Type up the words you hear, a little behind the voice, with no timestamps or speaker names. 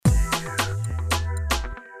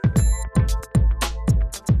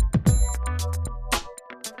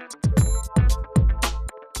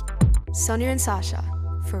Sonia and Sasha,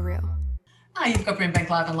 for real. Hi, you've got Brimbank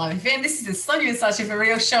Live on Live FM. This is the Sonia and Sasha for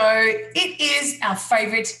Real show. It is our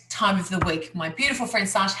favourite time of the week. My beautiful friend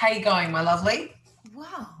Sasha, how you going, my lovely?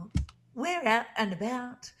 Wow, we're out and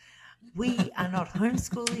about. We are not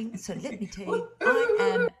homeschooling, so let me tell you, I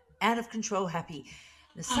am out of control happy.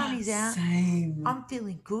 The sun is out. Same. I'm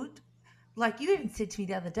feeling good. Like you even said to me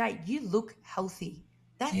the other day, you look healthy.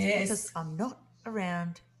 That's Yes. because I'm not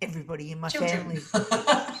around everybody in my Children. family.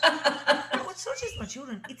 No, it's not just my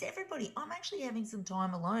children, it's everybody. I'm actually having some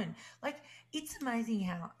time alone. Like, it's amazing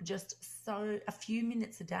how just a few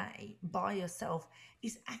minutes a day by yourself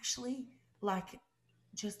is actually like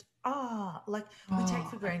just we take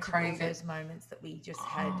for I granted crave all it. those moments that we just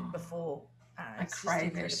had before. I It's just crave it.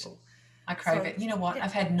 incredible. I crave So, it. You know what? yeah.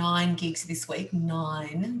 I've had 9 gigs this week.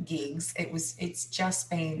 9 gigs. It's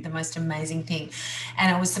just been the most amazing thing.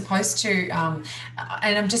 And I was supposed to, and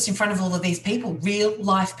I'm just in front of all of these people, real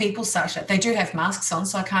life people, Sasha. They do have masks on,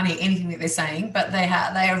 so I can't hear anything that they're saying, but they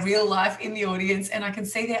are real life in the audience, and I can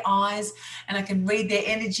see their eyes and I can read their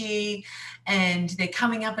energy, and they're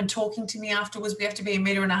coming up and talking to me afterwards. We have to be 1.5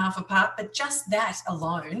 meters apart, but just that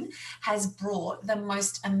alone has brought the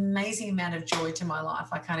most amazing amount of joy to my life.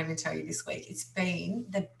 I can't even tell you this week. It's been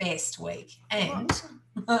the best week. And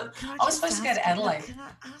I was supposed to go to Adelaide. Can I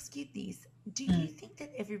ask you this? Do you think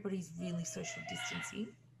that everybody's really social distancing?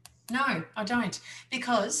 No, I don't,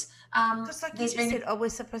 because Because like you there's just been. said, we're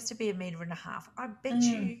supposed to be 1.5 meters. I bet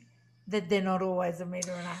you that they're not always 1.5 meters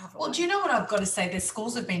Well, away. do you know what I've got to say? The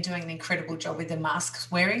schools have been doing an incredible job with the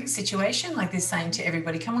masks wearing situation. Like they're saying to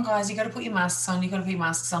everybody, come on, guys, you got to put your masks on. You got to put your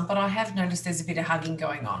masks on. But I have noticed there's a bit of hugging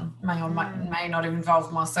going on. May not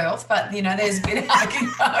involve myself, but, there's a bit of hugging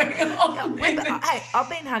going on. Hey, I've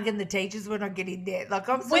been hugging the teachers when I get in there. Like,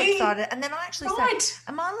 I'm so excited. And then I actually say,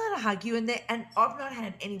 am I allowed to hug you? And I've not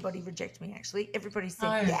had anybody reject me, actually. Everybody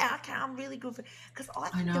said, yeah, okay, I'm really good for, because I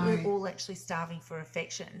think that we're all actually starving for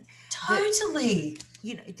affection. Totally.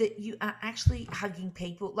 That you are actually hugging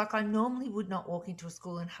people. Like, I normally would not walk into a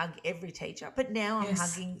school and hug every teacher, but now I'm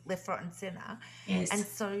hugging left, right and centre. Yes. And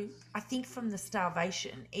so I think from the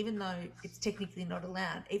starvation, even though it's technically not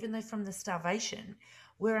allowed, even though from the starvation,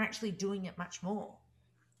 we're actually doing it much more.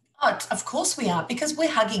 Oh, of course we are, because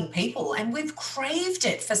we're hugging people and we've craved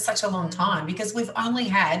it for such a long time, because we've only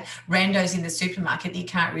had randos in the supermarket that you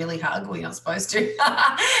can't really hug, or you're not supposed to,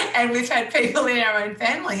 and we've had people in our own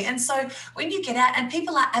family. And so when you get out, and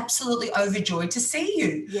people are absolutely overjoyed to see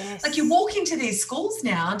you. Yes. Like you walk into these schools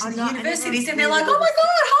now, into the universities, and they're really like, oh my God,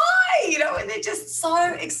 hi, and they're just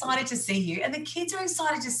so excited to see you. And the kids are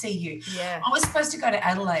excited to see you. Yeah. I was supposed to go to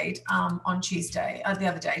Adelaide on Tuesday, the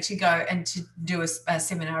other day, to go and to do a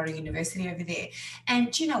seminar at a university over there.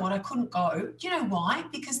 And do you know what? I couldn't go. Do you know why?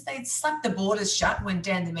 Because they'd slapped the borders shut when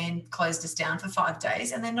Dan the Man closed us down for 5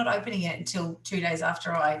 days, and they're not opening it until 2 days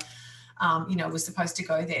after I was supposed to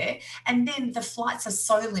go there. And then the flights are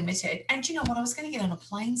so limited. And do you know what? I was going to get on a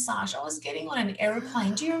plane, Sash. I was getting on an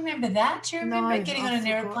aeroplane. Do you remember that? Do you remember getting on an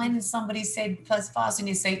aeroplane and somebody said, "Plus, fasten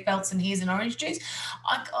your seatbelts and here's an orange juice"?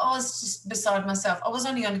 I was just beside myself. I was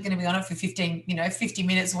only going to be on it for 50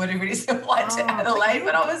 minutes or whatever it is, the flight to Adelaide,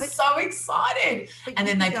 but I was so excited. And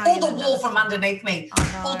then they pulled the wall from underneath me,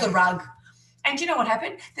 pulled the rug. And do you know what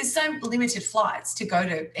happened? There's so limited flights to go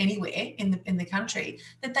to anywhere in the country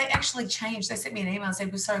that they actually changed. They sent me an email and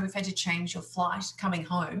said, "We're sorry, we've had to change your flight coming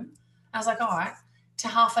home." I was like, all right, to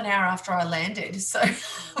half an hour after I landed. So I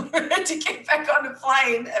had to get back on the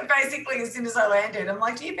plane. And basically, as soon as I landed, I'm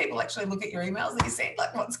like, do you people actually look at your emails that you send?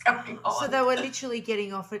 Like, what's going on? So they were literally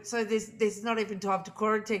getting off it. So there's not even time to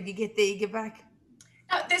quarantine. You get there, you get back.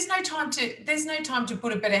 No, there's no time to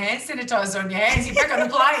put a bit of hand sanitizer on your hands. You're back on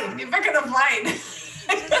the plane.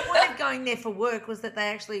 So the point of going there for work was that they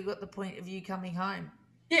actually got the point of you coming home.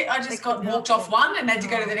 Yeah, I just walked off one and had to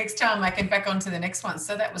go to the next tarmac and back onto the next one.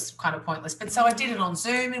 So that was kind of pointless. But so I did it on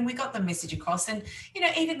Zoom and we got the message across. And,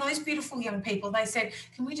 even those beautiful young people, they said,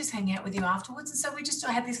 "Can we just hang out with you afterwards?" And so we just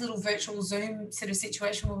had this little virtual Zoom sort of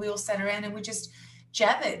situation where we all sat around and we just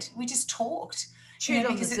jabbered. We just talked. Chewed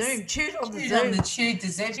on the Zoom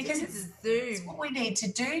because it's what we need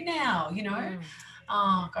to do now,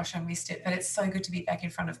 Oh gosh, I missed it, but it's so good to be back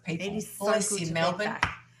in front of people. It is so Bless good you, to Melbourne. be back.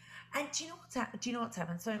 And do you know do you know what's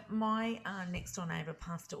happened? So my next door neighbour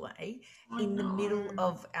passed away Oh, in the middle no.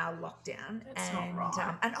 of our lockdown, That's not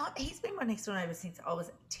right. and he's been my next door neighbour since I was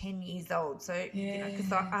 10 years old. So you know,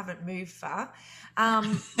 because I Yeah. haven't moved far,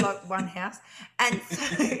 like one house, and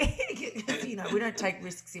so you know, we don't take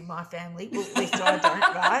risks in my family. Well, at least I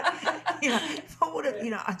don't, right? You know, if I would have,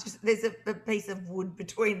 you know, there's a piece of wood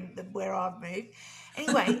between where I've moved.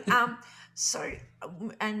 Anyway, so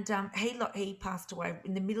he passed away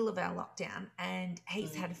in the middle of our lockdown, and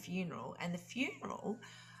he's had a funeral. And the funeral,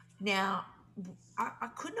 now I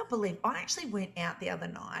could not believe. I actually went out the other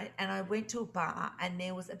night, and I went to a bar, and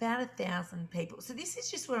there was about 1,000 people. So this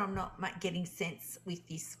is just where I'm not getting sense with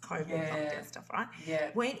this COVID lockdown stuff, right?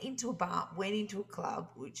 Yeah. Went into a bar, went into a club,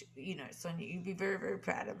 which, you know, Sonia, you'd be very, very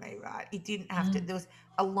proud of me, right? It didn't have to. There was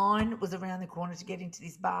a line was around the corner to get into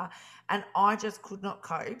this bar, and I just could not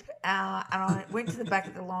cope. And I went to the back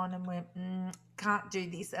of the line and went, can't do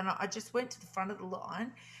this. And I just went to the front of the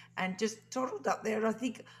line and just toddled up there. And I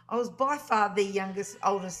think I was by far the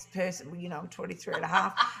oldest person. Well, you know, I'm 23 and a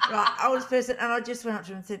half, right? Oldest person. And I just went up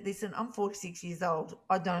to him and said, listen, I'm 46 years old.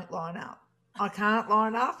 I don't line up. I can't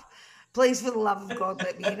line up. Please, for the love of God,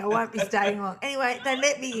 let me in. I won't be staying long. Anyway, they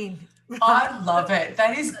let me in. Right? I love it.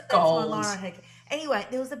 That is gold. That's my line, Heck. Anyway,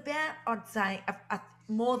 there was about, I'd say,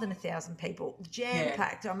 more than 1,000 people,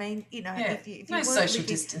 jam-packed. I mean, you know, if you no weren't social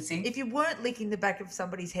distancing. If you weren't licking the back of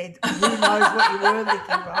somebody's head, who knows what you were licking,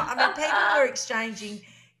 right? I mean, people were exchanging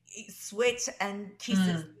sweat and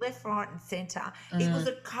kisses left, right, and centre. It was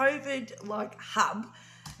a COVID hub,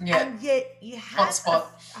 and yet you had hotspot.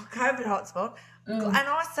 a COVID hotspot.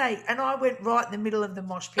 And I went right in the middle of the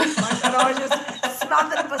mosh pit, and I just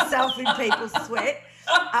smothered myself in people's sweat,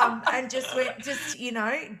 and just you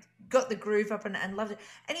know, got the groove up and loved it.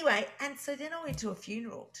 Anyway, and so then I went to a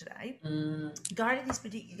funeral today. Go to this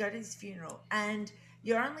funeral, and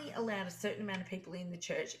you're only allowed a certain amount of people in the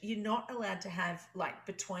church. You're not allowed to have, like,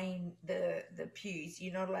 between the pews,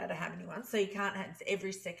 you're not allowed to have anyone. So you can't have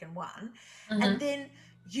every second one. And then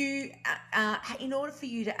you, in order for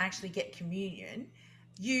you to actually get communion,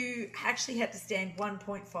 you actually had to stand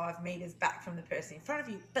 1.5 meters back from the person in front of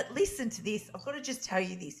you. But listen to this. I've got to just tell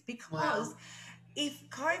you this, because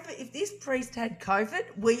if this priest had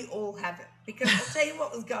COVID, we all have it. Because I'll tell you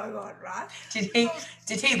what was going on, right? Did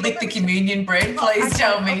he lick the communion bread? Please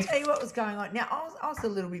tell me. I'll tell you what was going on. Now, I was a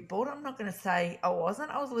little bit bored. I'm not going to say I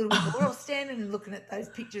wasn't. I was a little bit bored. I was standing and looking at those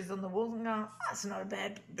pictures on the walls and going, that's not a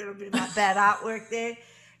bad artwork there,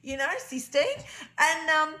 you know, Sistine.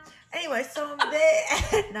 And anyway, so I'm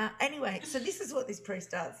there. Anyway, so this is what this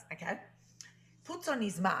priest does, okay? Puts on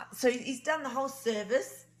his mask. So he's done the whole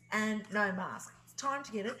service and no mask. It's time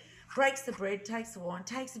to get it. Breaks the bread, takes the wine,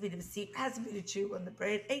 takes a bit of a sip, has a bit of chew on the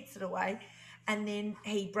bread, eats it away, and then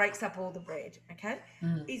he breaks up all the bread, okay?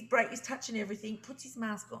 He's touching everything, puts his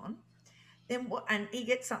mask on, and he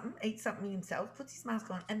gets something, eats something himself, puts his mask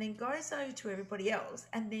on, and then goes over to everybody else,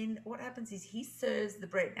 and then what happens is he serves the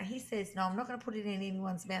bread. Now, he says, no, I'm not going to put it in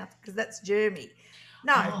anyone's mouth because that's germy.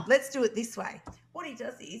 No, let's do it this way. What he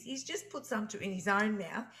does is he's just put some in his own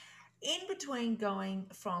mouth. In between going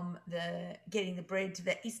from getting the bread to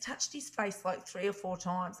that, he's touched his face like 3 or 4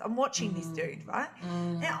 times. I'm watching this dude, right?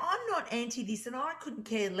 Now, I'm not anti this, and I couldn't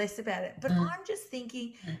care less about it. But I'm just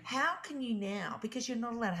thinking, how can you now, because you're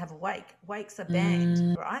not allowed to have a wake. Wakes are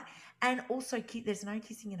banned, right? And also, there's no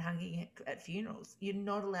kissing and hugging at funerals. You're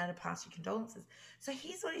not allowed to pass your condolences. So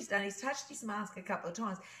here's what he's done. He's touched his mask a couple of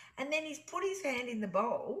times, and then he's put his hand in the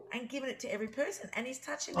bowl and given it to every person, and he's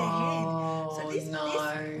touching their hand. So this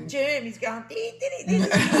germ is going,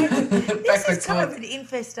 this is COVID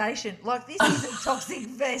infestation. Like, this is a toxic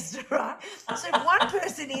vest, right? So if one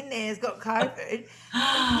person in there has got COVID,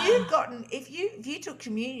 if you took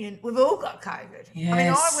communion, we've all got COVID. Yes. I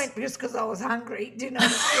mean, I went just because I was hungry, didn't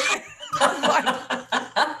I?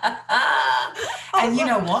 And you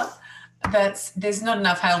know what? There's not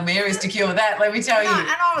enough Hail Marys to cure that, let me tell you. And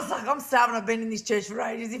I was like, I'm starving. I've been in this church for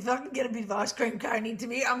ages. If I can get a bit of ice cream cone into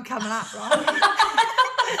me, I'm coming up, right?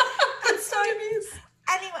 That's so it is.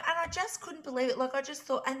 Anyway, and I just couldn't believe it. Like, I just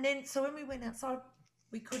thought, and then so when we went outside,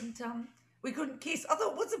 we couldn't kiss. I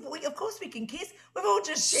thought, what's the point? Of course we can kiss. We've all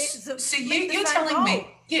just shared some. So you're telling me,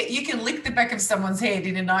 you can lick the back of someone's head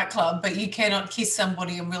in a nightclub, but you cannot kiss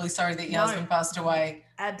somebody. I'm really sorry that your husband passed away.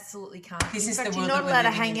 absolutely can't. This In is fact, the you're world not that we're allowed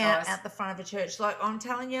to living in, hang out guys. at the front of a church. Like, I'm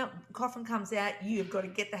telling you, coffin comes out, you've got to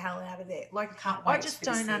get the hell out of there. Like, Can't I wait just for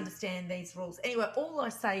this don't thing. understand these rules. Anyway, all I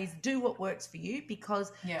say is do what works for you,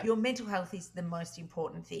 because Yeah. your mental health is the most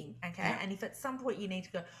important thing, okay? Yeah. And if at some point you need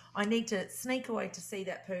to go, I need to sneak away to see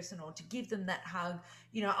that person or to give them that hug,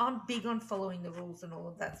 you know, I'm big on following the rules and all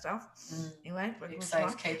of that stuff. Anyway, Keep we'll safe,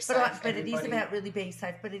 try. keep But safe, it is everybody. about really being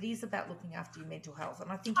safe, but it is about looking after your mental health.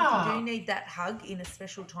 And I think if you do need that hug in a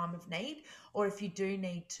special time of need, or if you do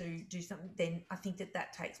need to do something, then I think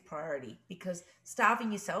that takes priority, because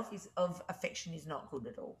starving yourself of affection is not good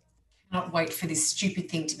at all. Not wait for this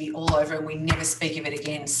stupid thing to be all over and we never speak of it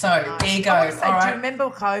again. So there you go. I want to say, all do you right. remember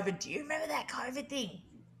COVID? Do you remember that COVID thing?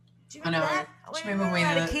 Do you remember that? Do you remember we when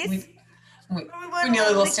had a kiss? we weren't nearly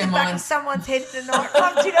allowed to lost lick our the back of minds? someone's head in the night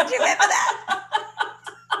club. Do you remember that?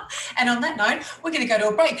 And on that note, we're going to go to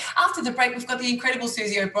a break. After the break, we've got the incredible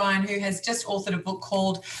Susie O'Brien, who has just authored a book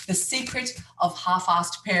called The Secret of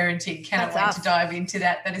Half-Assed Parenting. Cannot wait to dive into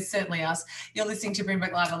that. That is certainly us. You're listening to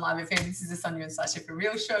Brimbank Live on Live FM. This is the Sonia and Sasha For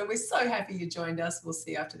Real show. We're so happy you joined us. We'll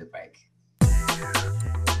see you after the break.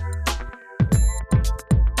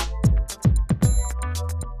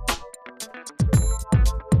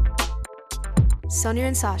 Sonia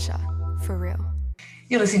and Sasha, For Real.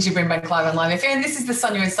 You're listening to Brimbank Live on Live FM. This is the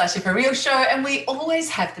Sonia and Sasha For Real show, and we always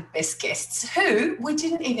have the best guests who we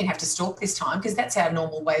didn't even have to stalk this time, because that's our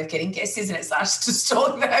normal way of getting guests, isn't it, Sasha, to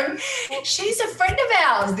stalk them? She's a friend of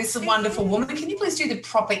ours, this wonderful woman. Can you please do the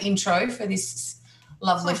proper intro for this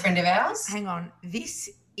lovely friend of ours? Hang on. This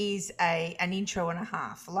is an intro and a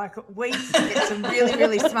half. Like, we get some really,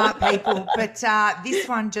 really smart people, but this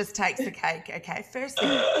one just takes the cake. Okay,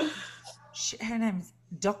 firstly, her name is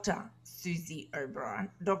Dr. Susie O'Brien.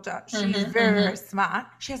 She's very, very smart.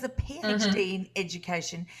 She has a PhD in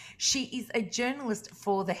education. She is a journalist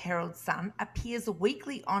for the Herald Sun, appears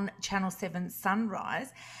weekly on Channel 7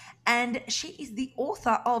 Sunrise, and she is the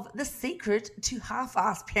author of The Secret to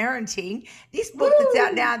Half-Assed Parenting. This book that's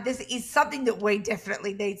out now, this is something that we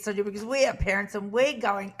definitely need to do, because we are parents and we're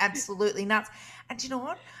going absolutely nuts. And do you know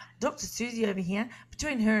what? Dr. Susie over here,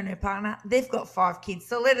 between her and her partner, they've got 5 kids.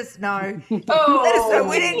 So let us know. Let us know.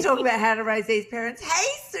 We didn't talk about how to raise these parents. Hey,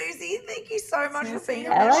 Susie, thank you so much for being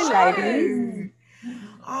on the show. Ladies.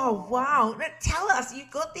 Oh, wow. Now, tell us, you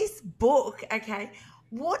got this book. Okay.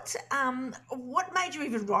 What made you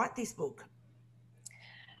even write this book?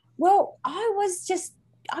 Well,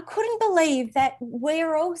 I couldn't believe that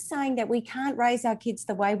we're all saying that we can't raise our kids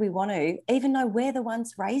the way we want to, even though we're the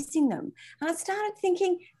ones raising them. And I started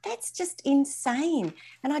thinking, that's just insane.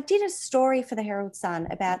 And I did a story for the Herald Sun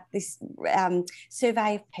about this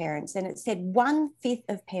survey of parents, and it said 1/5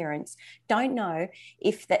 of parents don't know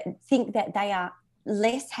think that they are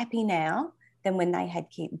less happy now than when they had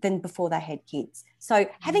kids, than before they had kids. So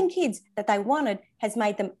having kids that they wanted has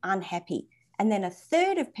made them unhappy. And then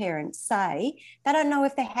 1/3 of parents say they don't know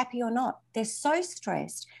if they're happy or not. They're so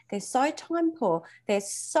stressed. They're so time poor. They're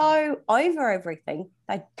so over everything.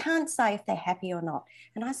 They can't say if they're happy or not.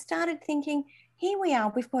 And I started thinking, here we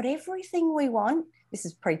are. We've got everything we want. This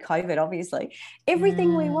is pre-COVID, obviously.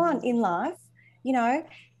 Everything we want in life, you know,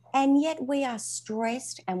 and yet we are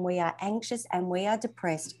stressed and we are anxious and we are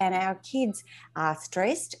depressed, and our kids are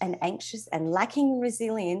stressed and anxious and lacking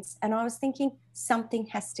resilience. And I was thinking, something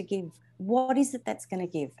has to give. What is it that's going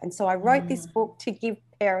to give? And so I wrote this book to give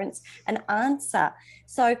parents an answer.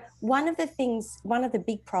 So one of the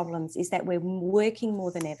big problems is that we're working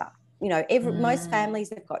more than ever. You know, most families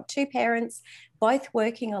have got 2 parents, both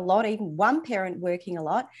working a lot, even one parent working a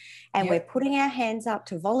lot. And we're putting our hands up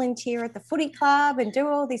to volunteer at the footy club and do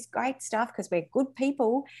all this great stuff because we're good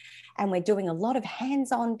people, and we're doing a lot of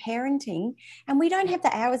hands-on parenting, and we don't have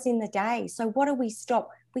the hours in the day. So what do we stop?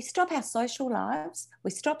 We stop our social lives. We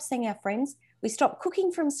stop seeing our friends. We stop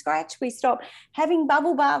cooking from scratch. We stop having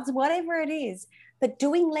bubble baths, whatever it is. But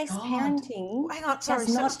doing less parenting. Hang on, sorry,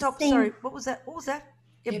 stop. Sorry, what was that?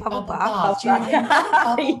 Yeah, bubble bath.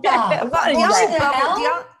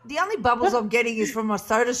 The only bubbles I'm getting is from my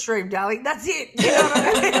soda stream, darling. That's it. You know what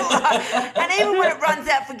I mean? And even when it runs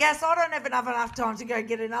out for gas, I don't have enough time to go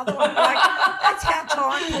get another one. Like, that's how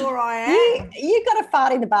time poor I am. You got to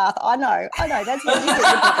fart in the bath. I know. That's what you do.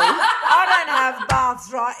 I don't have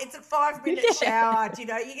baths, right? It's a 5-minute shower. You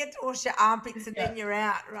know, you get to wash your armpits and then you're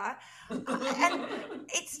out, right? And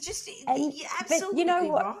it's just, you're absolutely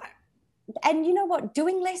right. and you know what?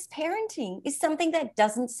 Doing less parenting is something that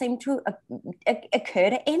doesn't seem to occur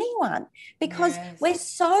to anyone, because we're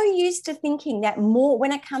so used to thinking that more,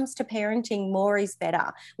 when it comes to parenting, more is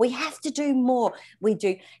better. We have to do more. We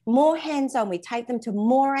do more hands-on. We take them to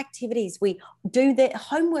more activities. We do their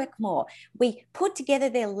homework more. We put together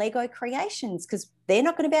their Lego creations, because they're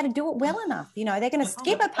not going to be able to do it well enough. You know, they're going to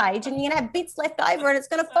skip a page and you're going to have bits left over and it's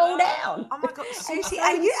going to fall down. Oh my God, Susie,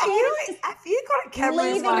 have you got a camera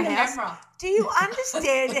in my house? Do you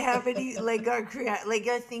understand how many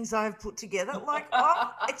Lego things I've put together? Like,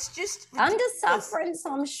 it's just ridiculous. Under sufferance,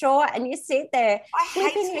 I'm sure. And you sit there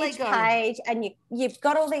flipping each page, and you've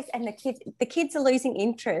got all these, and the kids are losing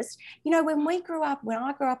interest. You know, when I grew up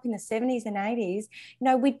in the 70s and 80s, you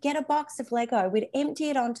know, we'd get a box of Lego, we'd empty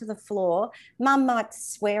it onto the floor. Mum might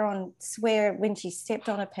swear when she stepped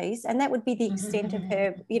on a piece, and that would be the extent of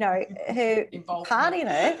her, you know, her part in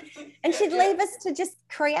it. And she'd leave us to just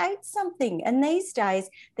create something. And these days,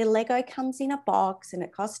 the Lego comes in a box and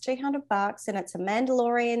it costs $200, and it's a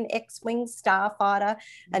Mandalorian X-Wing starfighter,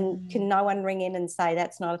 and can no one ring in and say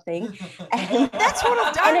that's not a thing? And that's what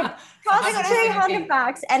I've done. And it costs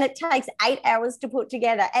 $200 and it takes 8 hours to put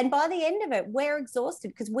together. And by the end of it, we're exhausted,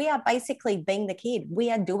 because we are basically being the kid.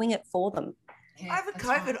 We are doing it for them. Yeah, over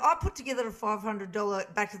COVID, I put together a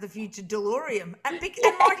 $500 Back to the Future DeLorean, and my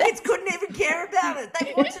kids couldn't even care about it.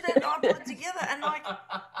 They wanted it, and I put it together, and like.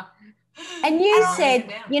 And you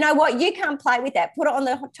said, you know what, you can't play with that. Put it on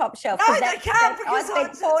the top shelf. No, they can't, because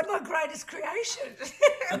it's my greatest creation.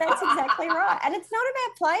 That's exactly right. And it's not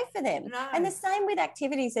about play for them. No. And the same with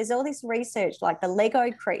activities. There's all this research, like the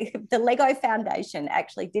Lego Foundation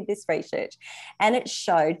actually did this research, and it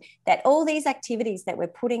showed that all these activities that we're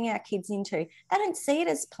putting our kids into, they don't see it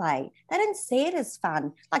as play. They don't see it as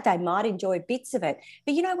fun. Like, they might enjoy bits of it.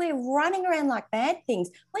 But, you know, we're running around like bad things.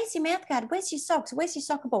 Where's your mouth guard? Where's your socks? Where's your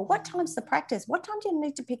soccer ball? What time's the practice? What time do you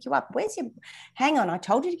need to pick you up? Where's your, hang on, I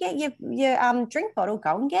told you to get your drink bottle,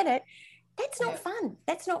 go and get it. That's not fun.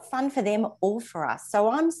 That's not fun for them or for us.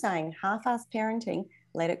 So I'm saying half-ass parenting,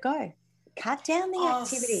 let it go. Cut down the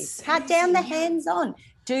activities, cut down the hands-on,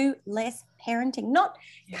 do less parenting, not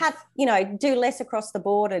cut, you know, do less across the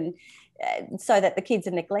board and so that the kids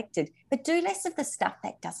are neglected, but do less of the stuff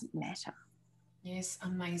that doesn't matter. Yes,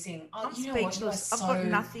 amazing. I'm speechless. I've got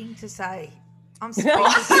nothing to say. I'm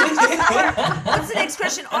speechless. What's the next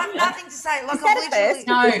question? I have nothing to say. Like, I'm literally.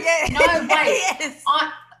 No, wait.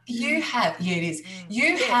 Yes. It is.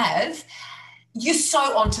 You're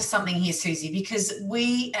so onto something here, Susie, because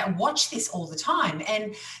we watch this all the time.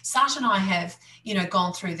 And Sasha and I have, you know,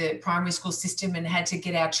 gone through the primary school system and had to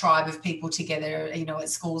get our tribe of people together, you know, at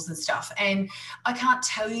schools and stuff. And I can't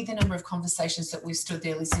tell you the number of conversations that we've stood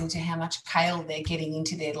there listening to how much kale they're getting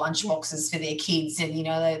into their lunch boxes for their kids, and, you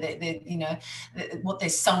know, they're you know, what they're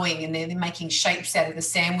sewing, and they're making shapes out of the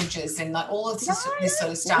sandwiches, and like all of this sort of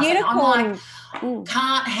stuff. And I'm like,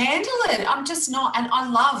 can't handle it. I'm just not. And I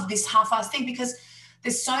love this half-ass thing, because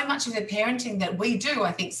there's so much of the parenting that we do,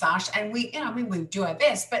 I think, Sash, and we, you know, I mean, we do our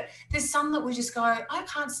best, but there's some that we just go, I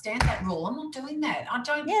can't stand that rule. I'm not doing that. I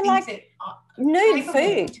don't think like that. Nude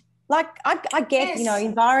food. Like, I get, you know,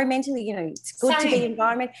 environmentally, you know, it's good to be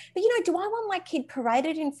environment. But, you know, do I want my kid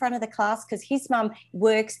paraded in front of the class because his mum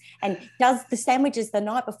works and does the sandwiches the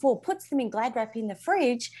night before, puts them in Glad wrap in the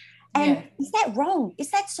fridge? And is that wrong?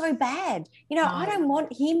 Is that so bad? You know, I don't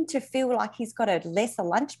want him to feel like he's got a lesser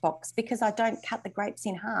lunchbox because I don't cut the grapes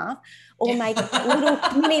in half, or make little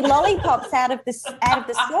mini lollipops out of the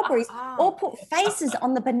strawberries, or put faces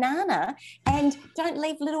on the banana, and don't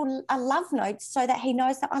leave little love notes so that he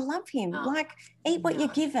knows that I love him. Like, eat what you're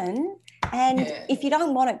given, and if you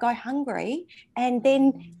don't want it, go hungry, and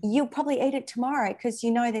then you'll probably eat it tomorrow because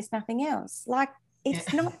you know there's nothing else. Like,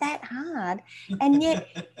 it's not that hard. And yet,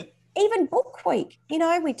 even book week, you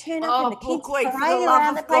know, we turn up and the kids parade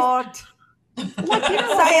around the place. Like, you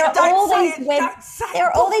know, there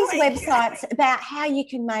are all these websites about how you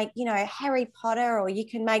can make, you know, Harry Potter, or you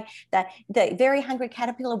can make the Very Hungry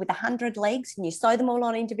Caterpillar with 100 legs, and you sew them all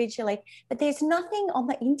on individually. But there's nothing on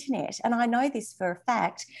the internet, and I know this for a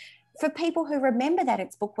fact, for people who remember that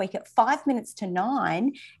it's book week at 5 minutes to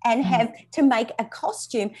 9 and have to make a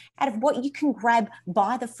costume out of what you can grab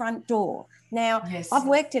by the front door. Now, I've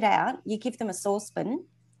worked it out. You give them a saucepan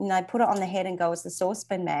and they put it on the head and go as the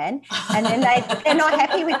saucepan man. And then they're not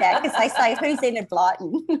happy with that because they say, who's Enid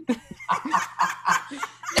Blyton?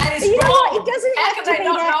 That is wrong. It doesn't How have can to they be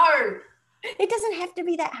not that. know? It doesn't have to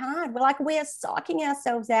be that hard. We're like, we're psyching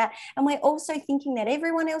ourselves out, and we're also thinking that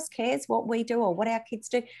everyone else cares what we do or what our kids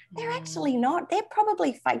do. They're actually not. They're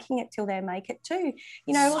probably faking it till they make it too.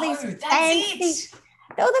 You know, all the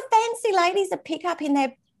fancy ladies that pick up in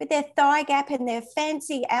their with their thigh gap and their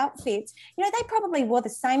fancy outfits, you know, they probably wore the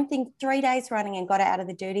same thing 3 days running and got it out of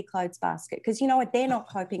the dirty clothes basket, because you know what, they're not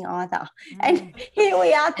coping either. And here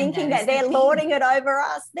we are thinking that they're lording it over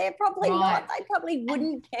us. They're probably not. They probably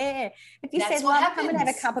wouldn't care. If you said, well, come and have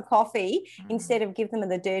a cup of coffee instead of give them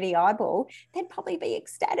the dirty eyeball, they'd probably be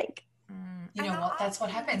ecstatic. You know what? That's what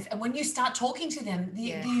happens. And when you start talking to them,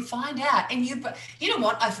 you find out. And you know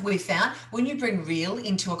what we found? When you bring real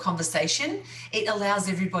into a conversation, it allows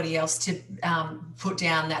everybody else to put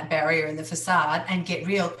down that barrier and the facade and get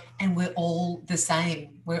real. And we're all the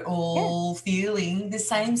same. We're all feeling the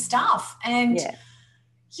same stuff. And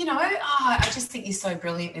you know, I just think you're so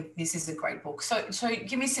brilliant. This is a great book. So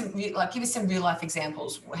give us some real life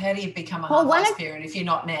examples. How do you become a hard-ass parent if you're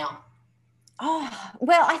not now? Oh,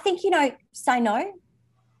 well, I think, you know, say no.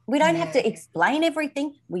 We don't have to explain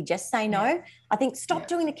everything. We just say no. I think stop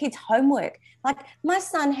doing the kids' homework. Like my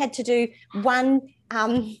son had to do one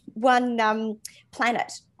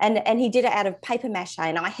planet, and he did it out of paper mache,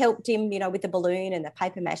 and I helped him, you know, with the balloon and the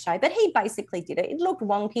paper mache, but he basically did it. It looked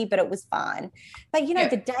wonky, but it was fine. But, you know,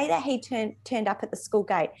 the day that he turned up at the school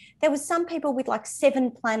gate, there was some people with like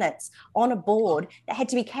 7 planets on a board that had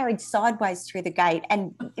to be carried sideways through the gate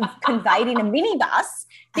and conveyed in a minibus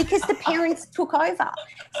because the parents took over.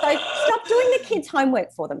 So stop doing the kids'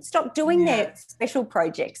 homework for them. Stop doing their special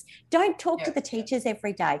projects. Don't talk to the teachers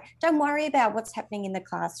every day. Don't worry about what's happening in the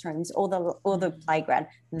classrooms or the playground.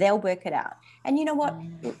 They'll work it out. And you know what?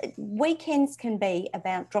 Weekends can be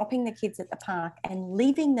about dropping the kids at the park and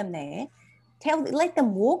leaving them there. Let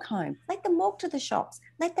them walk home. Let them walk to the shops.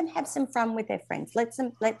 Let them have some fun with their friends.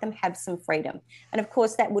 Let them have some freedom. And of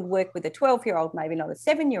course, that would work with a 12-year-old, maybe not a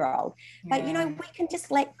 7-year-old. But you know, we can just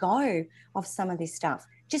let go of some of this stuff.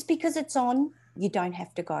 Just because it's on, you don't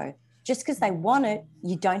have to go. Just because they want it,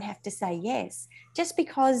 you don't have to say yes. Just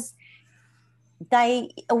because their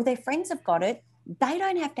friends have got it, they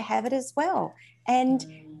don't have to have it as well. And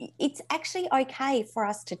it's actually okay for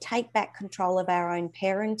us to take back control of our own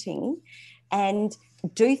parenting and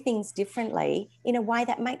do things differently in a way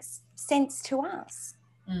that makes sense to us.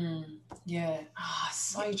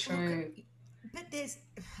 So true. But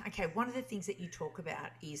one of the things that you talk about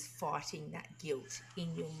is fighting that guilt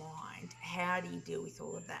in your mind. How do you deal with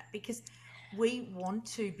all of that? Because we want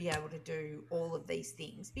to be able to do all of these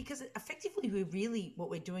things, because effectively what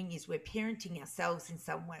we're doing is we're parenting ourselves in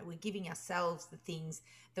some way. We're giving ourselves the things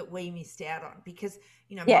that we missed out on, because,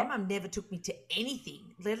 you know, my mum never took me to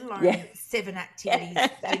anything, let alone 7 activities,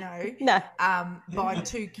 you know, by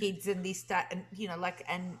 2 kids and this, that, and, you know, like,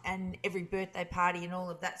 and every birthday party and all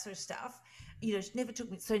of that sort of stuff. You know, she never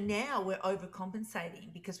took me. So now we're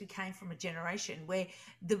overcompensating because we came from a generation where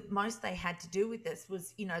the most they had to do with this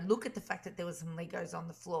was, you know, look at the fact that there was some Legos on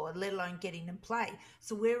the floor, let alone get in and play.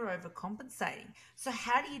 So we're overcompensating. So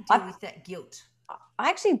how do you deal with that guilt? I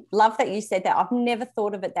actually love that you said that. I've never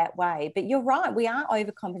thought of it that way, but you're right. We are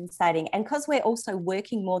overcompensating. And because we're also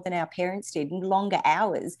working more than our parents did in longer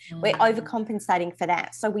hours, we're overcompensating for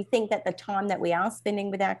that. So we think that the time that we are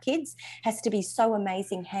spending with our kids has to be so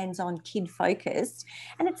amazing, hands-on, kid focused.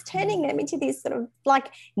 And it's turning them into this sort of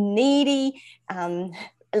like needy,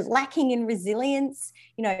 lacking in resilience,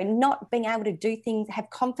 you know, not being able to do things, have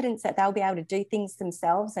confidence that they'll be able to do things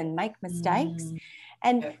themselves and make mistakes.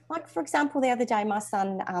 And like, for example, the other day, my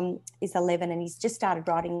son is 11 and he's just started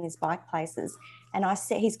riding his bike places. And I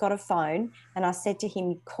said, he's got a phone. And I said to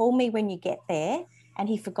him, call me when you get there. And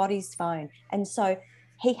he forgot his phone. And so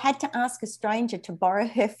he had to ask a stranger to borrow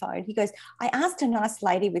her phone. He goes, I asked a nice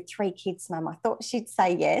lady with 3 kids, Mum. I thought she'd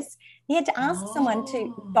say yes. He had to ask someone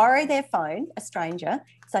to borrow their phone, a stranger,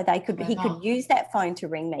 so he could use that phone to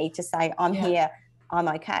ring me to say, I'm here, I'm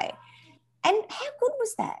okay. And how good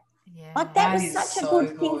was that? Like that was such a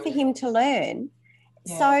good thing for him to learn.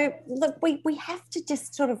 So look, we have to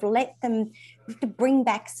just sort of let them, we have to bring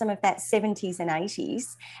back some of that 70s and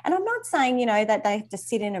 80s. And I'm not saying, you know, that they have to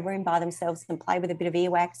sit in a room by themselves and play with a bit of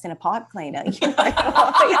earwax and a pipe cleaner, you know.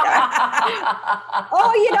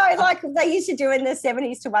 You know, like they used to do in the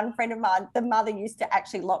 70s to one friend of mine, the mother used to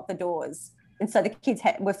actually lock the doors. And so the kids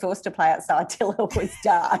were forced to play outside till it was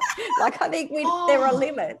dark. Like I think there are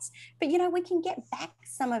limits. But, you know, we can get back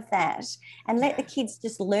some of that and let the kids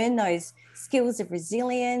just learn those skills of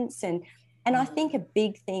resilience. And I think a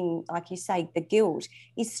big thing, like you say, the guilt,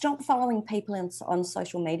 is stop following people on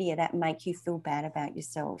social media that make you feel bad about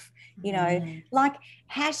yourself. You know, like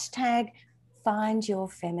hashtag find your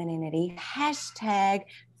femininity, hashtag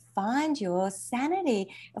find your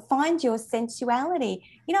sanity, find your sensuality.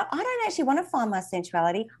 You know, I don't actually want to find my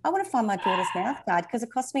sensuality. I want to find my daughter's mouth guard because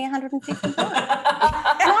it cost me $150. And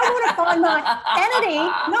I want to find my sanity,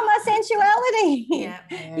 not my sensuality.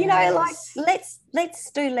 Yeah. You know, like Yes.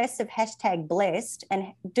 let's do less of hashtag blessed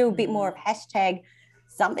and do a bit more of hashtag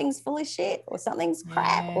something's full of shit or something's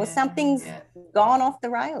crap or something's Yeah. gone off the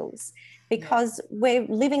rails, because we're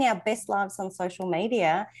living our best lives on social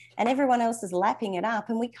media and everyone else is lapping it up,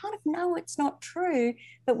 and we kind of know it's not true,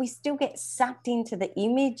 but we still get sucked into the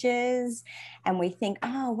images and we think,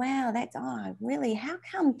 oh wow, really, how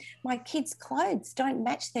come my kids' clothes don't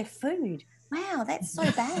match their food? Wow, that's so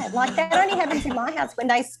bad. Like, that only happens in my house when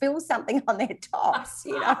they spill something on their tops,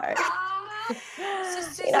 you know.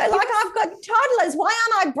 You know, like, I've got toddlers. Why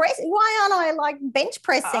aren't I like bench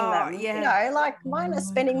pressing them? Yeah. You know, like, why am I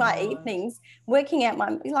spending my evenings working out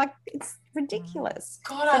it's ridiculous.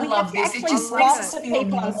 God, So I we love have to this. It actually just block makes the us feel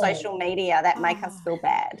people on normal. social media that make us feel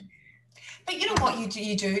bad. But you know what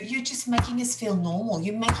you do? You're just making us feel normal.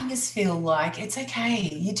 You're making us feel like it's okay.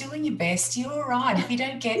 You're doing your best. You're all right. If you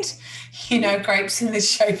don't get, grapes in the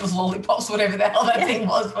shape of lollipops, whatever the hell that thing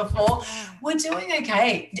was before, we're doing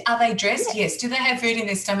okay. Are they dressed? Yes. Do they have food in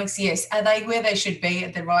their stomachs? Yes. Are they where they should be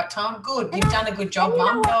at the right time? Good. You've done a good job,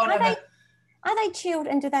 Mum. Go and have Are they chilled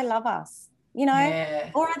and do they love us? You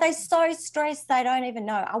know, or are they so stressed they don't even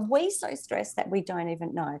know? Are we so stressed that we don't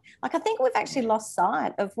even know? Like, I think we've actually lost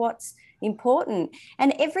sight of what's important.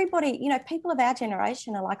 And everybody, people of our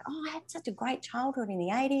generation are like, oh, I had such a great childhood in the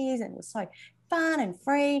 80s and it was so fun and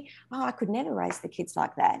free. Oh, I could never raise the kids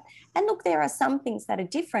like that. And look, there are some things that are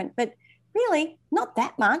different, but really not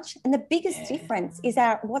that much. And the biggest difference is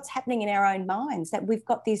what's happening in our own minds, that we've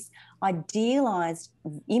got this idealized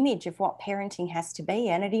image of what parenting has to be,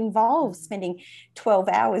 and it involves spending 12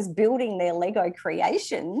 hours building their Lego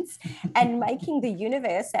creations and making the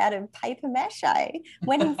universe out of paper mache,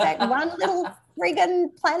 when in fact one little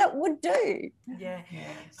friggin' planet would do. I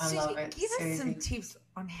Susie, love it. Give us some tips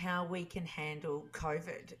on how we can handle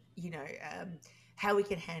COVID, how we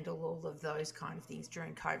can handle all of those kind of things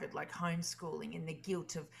during COVID, like homeschooling and the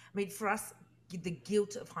guilt of, for us, the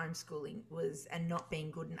guilt of homeschooling and not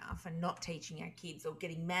being good enough and not teaching our kids, or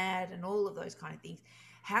getting mad and all of those kind of things.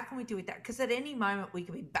 How can we do with that? Because at any moment we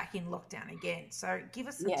could be back in lockdown again. So give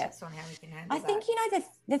us some tips on how we can handle that. I think,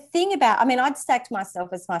 the thing about, I'd sacked myself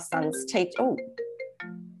as my son's teacher. Oh,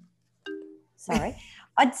 sorry.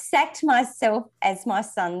 I'd sacked myself as my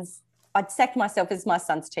son's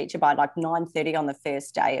teacher by like 9:30 on the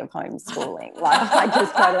first day of homeschooling. Like, I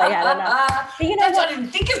just totally had enough. But I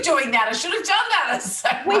didn't think of doing that. I should have done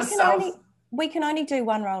that. We can only do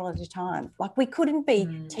one role at a time. Like, we couldn't be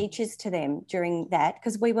teachers to them during that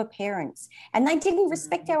because we were parents, and they didn't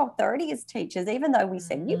respect our authority as teachers, even though we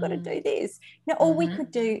said, you've got to do this. All we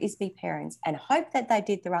could do is be parents and hope that they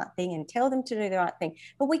did the right thing and tell them to do the right thing.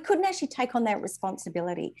 But we couldn't actually take on that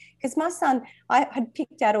responsibility, because my son, I had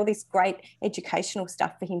picked out all this great educational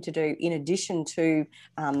stuff for him to do in addition to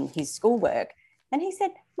his schoolwork. And he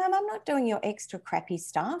said, Mum, I'm not doing your extra crappy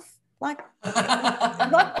stuff. Like,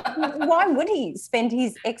 why would he spend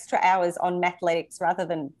his extra hours on mathletics rather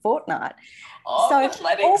than Fortnite?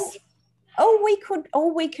 Athletics.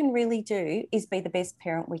 All we can really do is be the best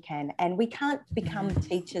parent we can, and we can't become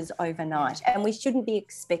teachers overnight, and we shouldn't be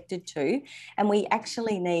expected to. And we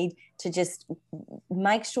actually need to just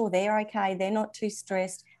make sure they're okay, they're not too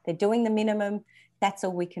stressed, they're doing the minimum. That's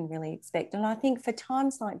all we can really expect. And I think for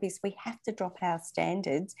times like this, we have to drop our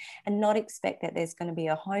standards and not expect that there's going to be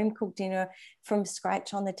a home-cooked dinner from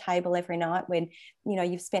scratch on the table every night when,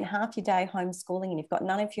 you've spent half your day homeschooling and you've got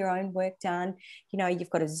none of your own work done.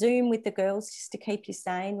 You've got a Zoom with the girls just to keep you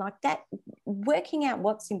sane. Like that, working out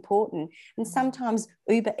what's important. And sometimes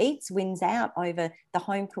Uber Eats wins out over the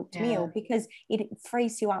home-cooked meal because it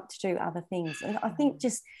frees you up to do other things. And I think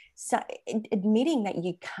just admitting that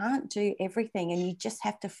you can't do everything and you just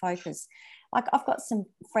have to focus. Like, I've got some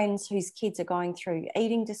friends whose kids are going through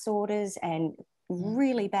eating disorders and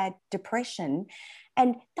really bad depression,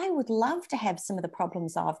 and they would love to have some of the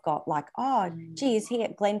problems I've got, like, gee, is he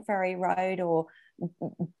at Glenferrie Road or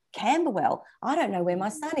Camberwell? I don't know where my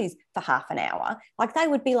son is for half an hour. Like, they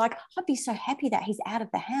would be like, I'd be so happy that he's out of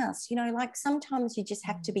the house. Like, sometimes you just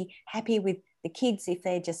have to be happy with the kids if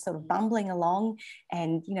they're just sort of bumbling along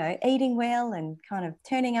and, eating well and kind of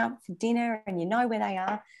turning up for dinner and where they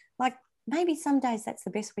are. Like, maybe some days that's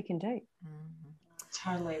the best we can do.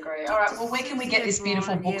 Totally agree. All right. Well, where can we get this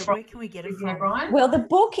beautiful book from? Where can we get it from? Brian? Well, the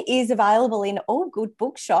book is available in all good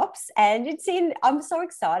bookshops, and I'm so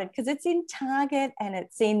excited because it's in Target and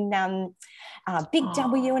it's in Big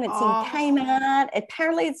W and it's in Kmart.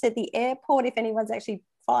 Apparently it's at the airport if anyone's actually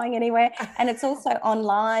flying anywhere. And it's also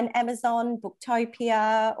online, Amazon,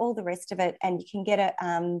 Booktopia, all the rest of it. And you can get it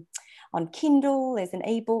on Kindle. There's an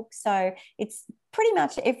ebook. So it's pretty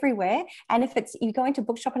much everywhere. And if you go into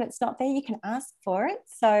bookshop and it's not there, you can ask for it.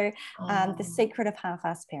 So The Secret of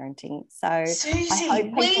Half-Assed Parenting. So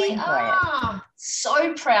Susie, we are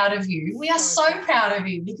so proud of you. We are so proud of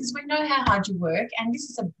you because we know how hard you work, and this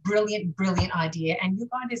is a brilliant, brilliant idea. And you're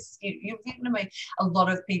going to make a lot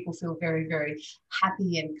of people feel very, very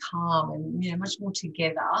happy and calm and, you know, much more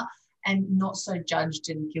together and not so judged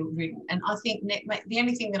and guilt-ridden. And I think the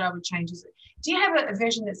only thing that I would change is, do you have a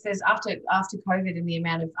version that says after COVID and the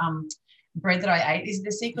amount of bread that I ate, is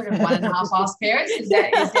the secret of 1.5 parents? Is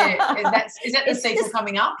that the sequel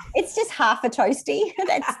coming up? It's just half a toasty.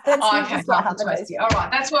 That's okay, half a toasty. All right,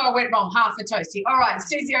 that's where I went wrong. Half a toasty. All right,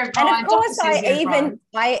 Susie O'Brien. And of course, I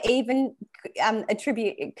even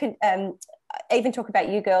even talk about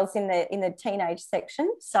you girls in the teenage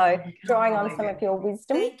section. So drawing on some of your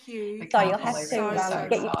wisdom. Thank you. So you'll have to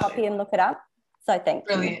get your copy and look it up. So thank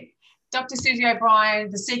you. Brilliant. Dr. Susie O'Brien,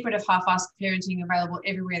 The Secret of Half-Assed Parenting, available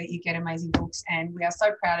everywhere that you get amazing books. And we are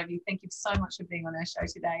so proud of you. Thank you so much for being on our show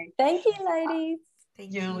today. Thank you, ladies.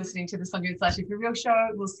 You're listening to the Sonia and Sasha For Real show.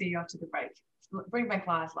 We'll see you after the break. Bring Back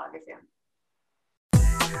Live FM.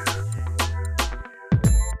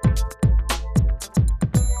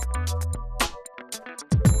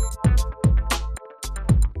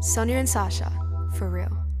 Sonia and Sasha, For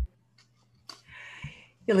Real.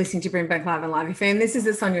 You're listening to Bring Back Live and Live FM. This is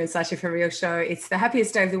the Sonia and Sasha For Real show. It's the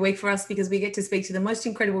happiest day of the week for us because we get to speak to the most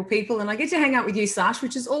incredible people, and I get to hang out with you, Sash,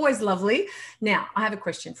 which is always lovely. Now, I have a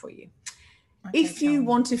question for you. Okay, if you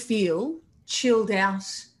want to feel chilled out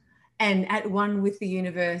and at one with the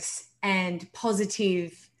universe and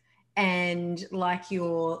positive and like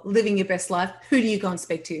you're living your best life, who do you go and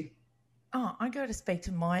speak to? Oh, I go to speak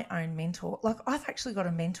to my own mentor. Like, I've actually got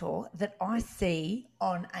a mentor that I see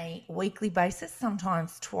on a weekly basis,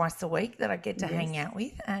 sometimes twice a week, that I get to hang out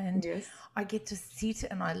with. And I get to sit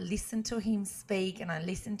and I listen to him speak, and I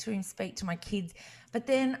listen to him speak to my kids. But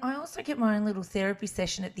then I also get my own little therapy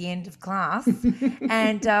session at the end of class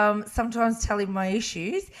and sometimes tell him my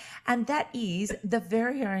issues. And that is the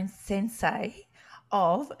very own sensei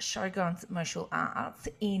of Shogun's martial arts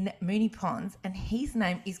in Moonee Ponds, and his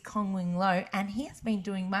name is Kong Wing Lo, and he has been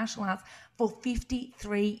doing martial arts for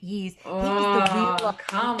 53 years. Oh, he is the real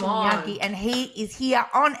come on. Miyagi, and he is here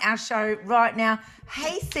on our show right now.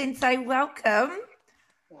 Hey, Sensei, welcome.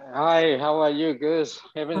 Hi, how are you, girls?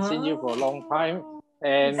 Haven't seen you for a long time.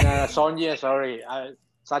 And Sonia, sorry,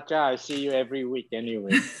 Sacha, I see you every week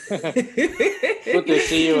anyway. Good to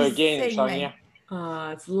see you again, Sonia. Oh,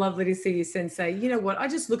 it's lovely to see you, Sensei. You know what? I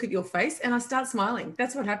just look at your face and I start smiling.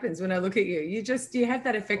 That's what happens when I look at you. You have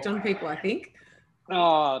that effect on people, I think.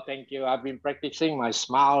 Oh, thank you. I've been practicing my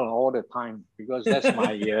smile all the time because that's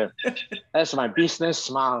my business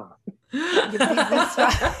smile. Your business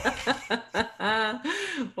smile.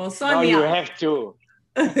 Well, Sonia, now you have to.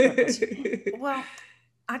 Well,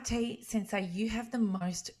 I tell you, Sensei, you have the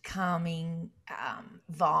most calming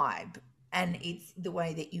vibe. And it's the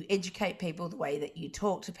way that you educate people, the way that you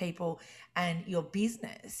talk to people, and your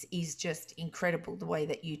business is just incredible, the way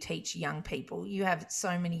that you teach young people. You have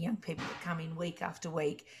so many young people that come in week after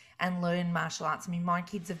week and learn martial arts. I mean, my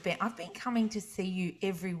kids I've been coming to see you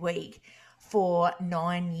every week for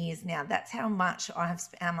 9 years now. That's how much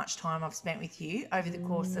time I've spent with you over the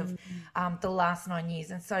course of the last 9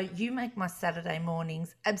 years. And so you make my Saturday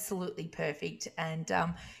mornings absolutely perfect. And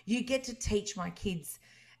you get to teach my kids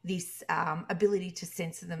this ability to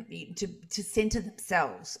censor them, to center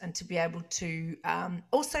themselves, and to be able to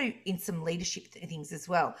also in some leadership things as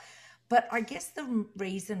well. But I guess the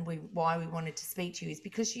reason why we wanted to speak to you is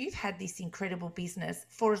because you've had this incredible business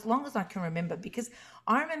for as long as I can remember, because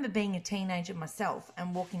I remember being a teenager myself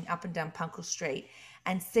and walking up and down Punkle Street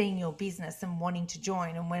and seeing your business and wanting to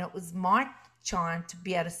join. And when it was my time to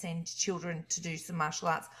be able to send children to do some martial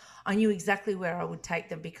arts, I knew exactly where I would take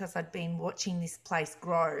them because I'd been watching this place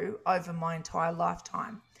grow over my entire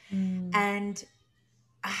lifetime. And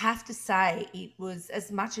I have to say, it was,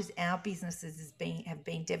 as much as our businesses have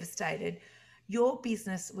been devastated, your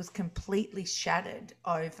business was completely shattered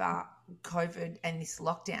over COVID and this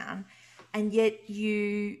lockdown, and yet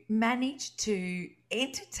you managed to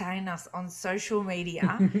entertain us on social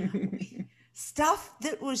media with stuff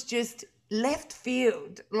that was just left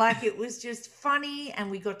field. Like, it was just funny,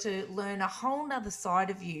 and we got to learn a whole nother side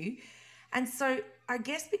of you. And so I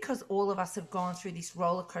guess because all of us have gone through this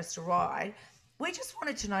roller coaster ride, we just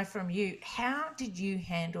wanted to know from you, how did you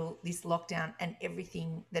handle this lockdown and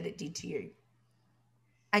everything that it did to you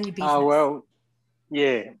and your business?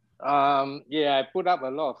 I put up a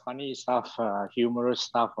lot of funny stuff, humorous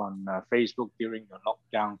stuff on Facebook during the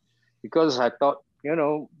lockdown, because I thought,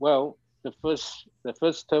 the first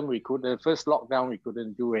term the first lockdown we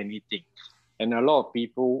couldn't do anything, and a lot of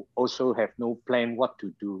people also have no plan what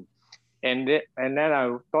to do. And then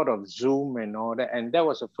I thought of Zoom and all that, and that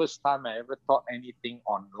was the first time I ever taught anything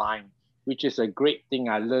online, which is a great thing.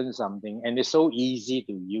 I learned something, and it's so easy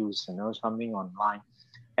to use, something online.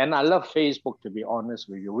 And I love Facebook, to be honest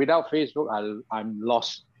with you. Without Facebook, I'm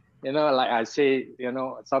lost. Like I say,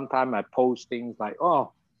 sometimes I post things like,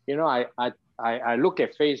 I look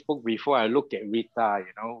at Facebook before I look at Rita,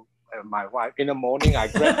 my wife. In the morning, I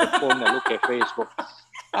grab the phone and look at Facebook.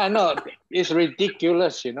 I know, it's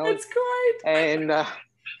ridiculous, That's great. And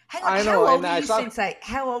Hang on, how old are you, Sensei?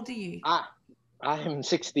 How old are you? I'm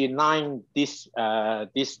 69 this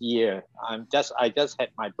year. I just had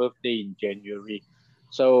my birthday in January.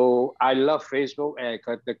 So I love Facebook and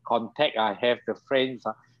the contact I have, the friends.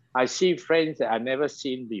 I see friends that I never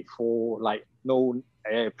seen before, like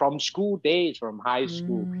from school days, from high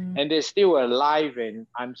school, and they're still alive, and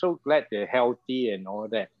I'm so glad they're healthy and all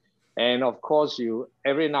that. And of course,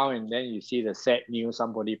 every now and then you see the sad news,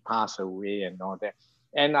 somebody passed away and all that.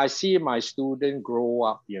 And I see my students grow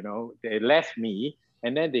up, they left me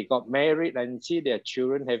and then they got married, and see their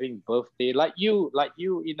children having birthday. Like you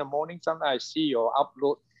in the morning, sometimes I see your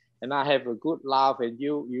upload and I have a good laugh, and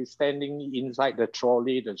you standing inside the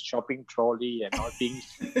trolley, the shopping trolley, and all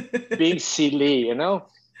being silly,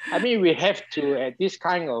 I mean, we have to, at this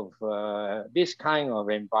kind of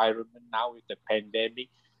environment now with the pandemic,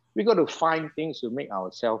 we got to find things to make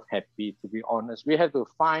ourselves happy, to be honest. We have to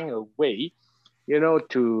find a way,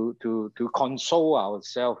 to console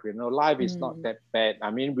ourselves. Life is not that bad.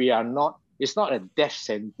 I mean, it's not a death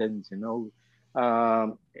sentence,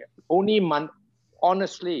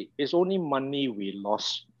 honestly, it's only money we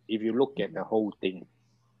lost. If you look at the whole thing,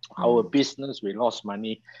 our business, we lost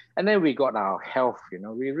money. And then we got our health,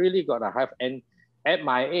 we really got our health. And at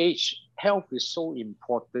my age, health is so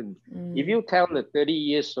important. If you tell the 30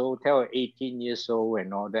 years old, tell 18 years old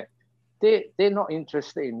and all that, they're not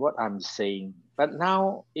interested in what I'm saying. But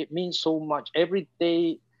now it means so much. Every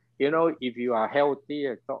day, if you are healthy,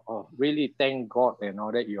 I thought, really thank God and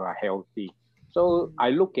all that you are healthy. So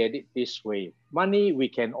I look at it this way. Money, we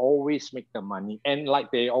can always make the money. And like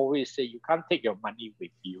they always say, you can't take your money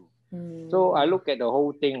with you. So I look at the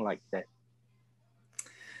whole thing like that.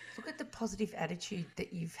 Look at the positive attitude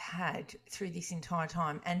that you've had through this entire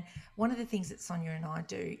time. And one of the things that Sonia and I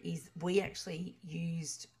do is we actually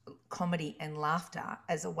used comedy and laughter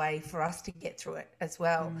as a way for us to get through it as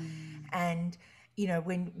well. And,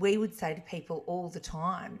 when we would say to people all the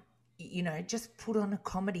time, just put on a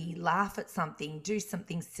comedy, laugh at something, do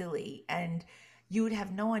something silly, and you would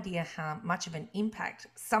have no idea how much of an impact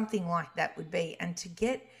something like that would be. And to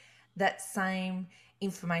get that same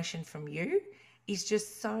information from you is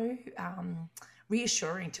just so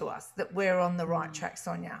reassuring to us that we're on the right track,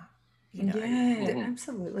 Sonia.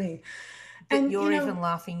 Absolutely. And you're even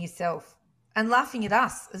laughing yourself and laughing at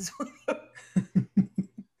us as well.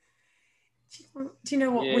 Do you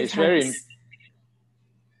know what we've had?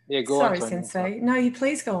 Sorry, Sensei. No, you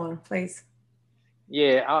please go on, please.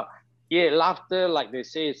 Laughter, like they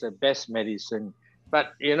say, is the best medicine.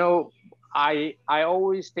 But I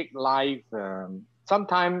always take life.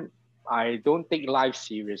 Sometimes I don't take life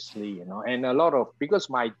seriously, and because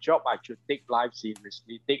my job, I should take life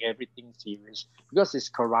seriously, take everything serious, because it's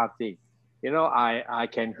karate. I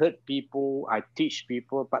can hurt people, I teach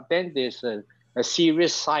people, but then there's a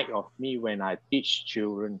serious side of me when I teach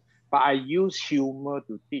children. But I use humor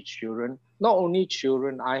to teach children. Not only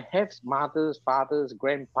children, I have mothers, fathers,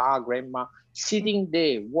 grandpa, grandma sitting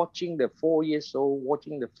there watching the 4 years old,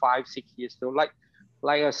 watching the 5, 6 years old, like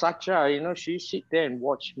Sacha, she sit there and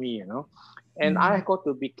watch me, and I got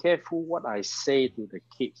to be careful what I say to the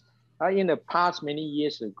kids. In the past, many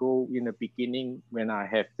years ago, in the beginning, when I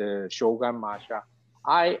have the Shogun martial,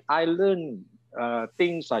 I learned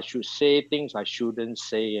things I should say, things I shouldn't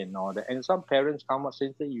say, and all that. And some parents come up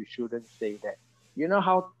and say, you shouldn't say that. You know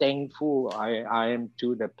how thankful I am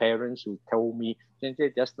to the parents who told me,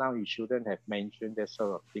 just now you shouldn't have mentioned that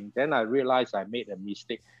sort of thing. Then I realized I made a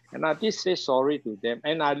mistake, and I did say sorry to them,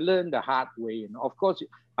 and I learned the hard way. Of course,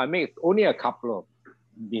 I made only a couple of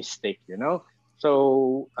mistakes,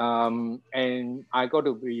 So, and I got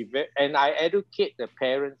to be, and I educate the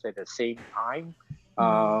parents at the same time,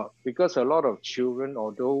 because a lot of children,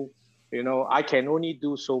 although, I can only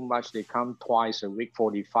do so much, they come twice a week,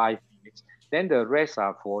 45 minutes. Then the rest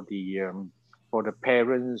are for the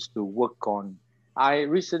parents to work on. I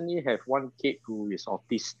recently have one kid who is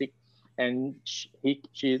autistic, and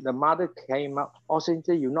the mother came up,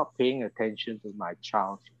 Sensei, you're not paying attention to my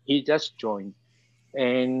child. He just joined.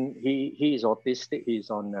 and he is autistic. He's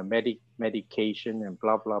on medication and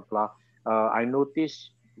blah blah blah. I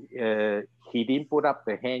noticed he didn't put up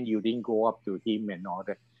the hand. You didn't go up to him and all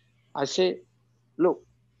that. I said, look,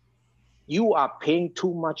 you are paying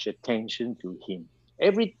too much attention to him.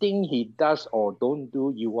 Everything he does or don't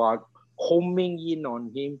do, you are homing in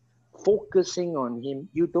on him, focusing on him.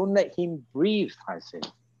 You don't let him breathe, I said,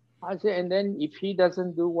 and then if he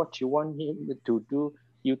doesn't do what you want him to do,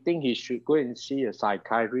 you think he should go and see a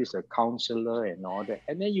psychiatrist, a counselor and all that.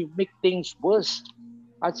 And then you make things worse.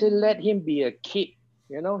 I said, let him be a kid.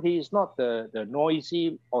 You know, he's not the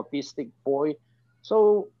noisy autistic boy.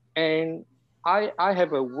 So, and I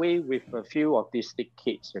have a way with a few autistic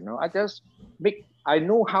kids, you know. I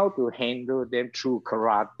know how to handle them through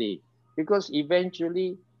karate, because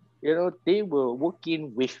eventually, you know, they will work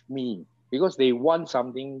in with me because they want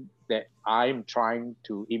something that I'm trying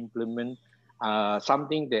to implement,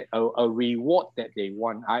 something that a reward that they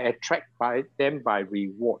want. I attract them by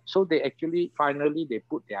reward. So they actually, finally, they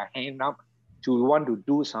put their hand up to want to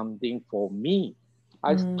do something for me.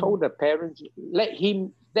 I told the parents, let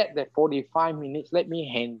that 45 minutes, let me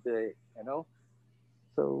handle it, you know.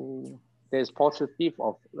 So there's positive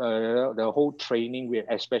of the whole training with,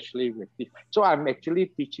 especially with this. So I'm actually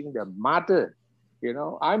teaching the mother, you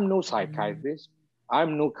know. I'm no psychiatrist,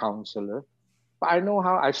 I'm no counselor, but I know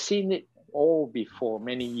how. I've seen it all before,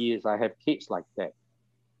 many years. I have kids like that.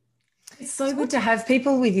 It's so good to have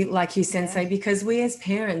people with you like you, Sensei, because we as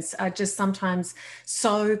parents are just sometimes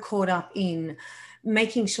so caught up in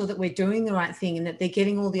making sure that we're doing the right thing and that they're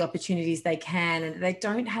getting all the opportunities they can,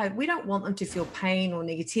 and we don't want them to feel pain or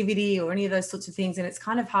negativity or any of those sorts of things. And it's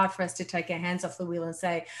kind of hard for us to take our hands off the wheel and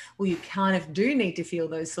say, well, you kind of do need to feel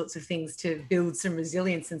those sorts of things to build some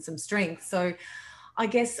resilience and some strength. So I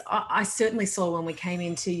guess I certainly saw when we came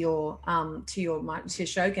into your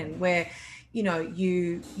Shogun, where, you know,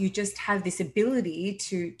 you just have this ability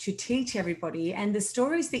to teach everybody, and the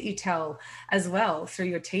stories that you tell as well through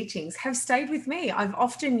your teachings have stayed with me. I've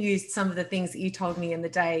often used some of the things that you told me in the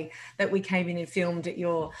day that we came in and filmed at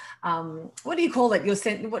your what do you call it?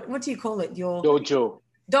 What do you call it? Your dojo.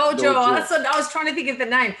 I was trying to think of the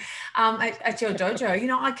name at your dojo. You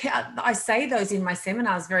know, I say those in my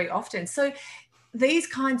seminars very often. So these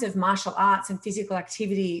kinds of martial arts and physical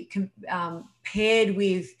activity paired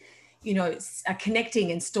with, you know,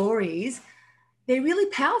 connecting and stories, they're really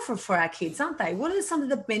powerful for our kids, aren't they? What are some of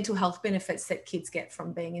the mental health benefits that kids get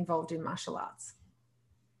from being involved in martial arts?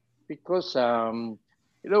 Because,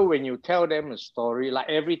 you know, when you tell them a story, like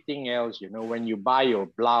everything else, you know, when you buy your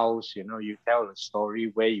blouse, you know, you tell a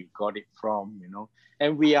story where you got it from, you know,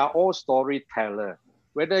 and we are all storytellers.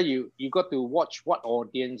 Whether you got to watch what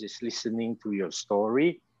audience is listening to your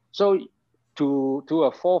story. So to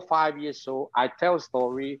a 4 or 5 years old, I tell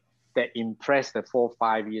story that impress the 4 or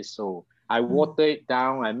 5 years old. I water it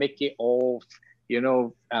down, I make it all, you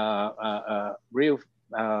know, real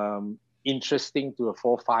interesting to a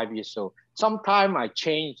 4 or 5 years old. Sometimes I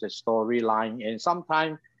change the storyline, and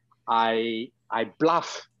sometimes I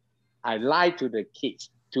bluff, I lie to the kids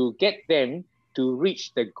to get them to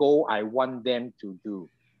reach the goal I want them to do.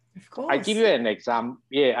 Of course. I give you an example.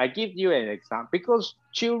 Yeah, I give you an example, because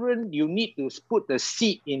children, you need to put the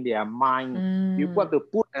seed in their mind. You've got to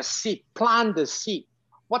put a seed, plant the seed.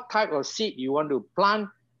 What type of seed you want to plant?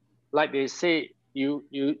 Like they say, you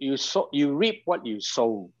reap what you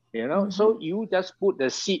sow. You know, so you just put the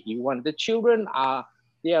seed you want. The children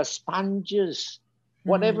they are sponges.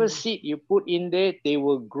 Whatever seed you put in there, they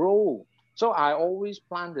will grow. So I always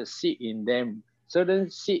plant the seed in them. Certain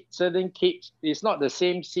kids, it's not the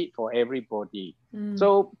same seed for everybody.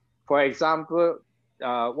 So, for example,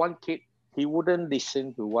 one kid, he wouldn't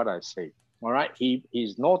listen to what I say. All right,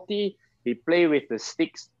 he's naughty. He play with the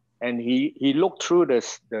sticks, and he looked through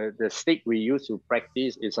the stick we used to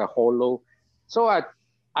practice. It's a hollow. So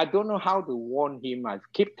I don't know how to warn him. I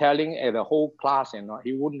keep telling at the whole class, and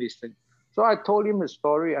he wouldn't listen. So I told him a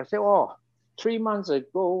story. I said, 3 months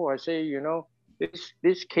ago, I say, you know,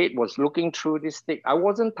 this kid was looking through this stick. I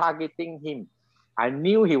wasn't targeting him. I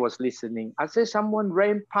knew he was listening. I said, someone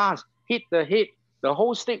ran past, hit the head. The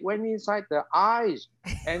whole stick went inside the eyes.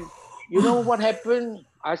 And you know what happened?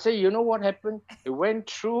 I said, you know what happened? It went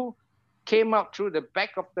through, came up through the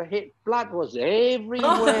back of the head. Blood was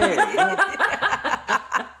everywhere.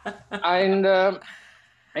 And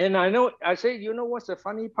I know, I said, you know what's the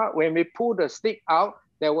funny part? When we pulled the stick out,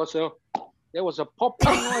 there was a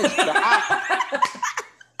popping noise.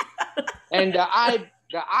 And the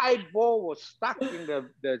eyeball was stuck in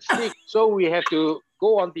the stick. So we have to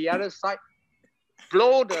go on the other side,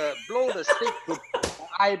 blow the stick to pull the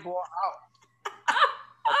eyeball out.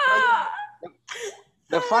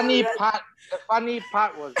 The funny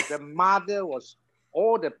part was the mother was,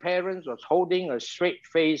 all the parents was holding a straight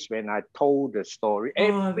face when I told the story.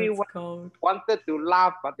 Everyone wanted to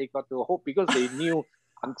laugh, but they got to hope because they knew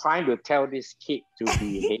I'm trying to tell this kid to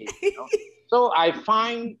behave. So I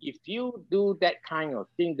find if you do that kind of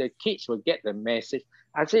thing, the kids will get the message.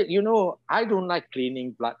 I said, I don't like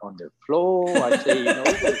cleaning blood on the floor. I say,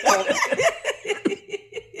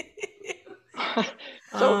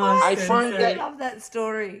 So I find that I love that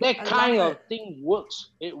story. That kind of thing works.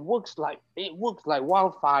 It works like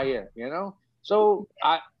wildfire, So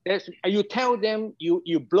you tell them,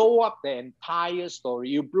 you blow up the entire story.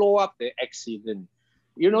 You blow up the accident.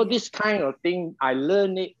 This kind of thing. I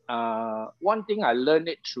learned it. One thing I learned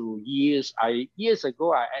it through years. Years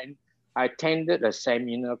ago, I attended a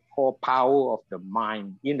seminar called Power of the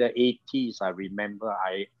Mind in the 80s. I remember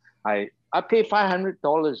I paid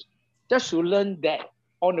 $500 just to learn that.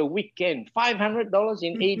 On a weekend, $500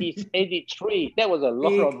 in 83. That was a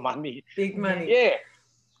lot of money. Big money. Yeah.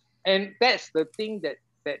 And that's the thing that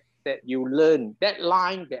you learn. That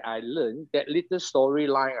line that I learned, that little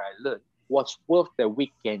storyline I learned, was worth the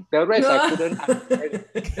weekend. The rest I couldn't understand.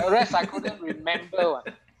 The rest I couldn't remember.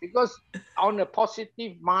 Because on a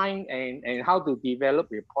positive mind and how to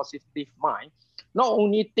develop a positive mind, not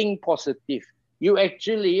only think positive, you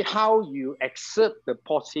actually how you accept the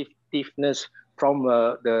positiveness from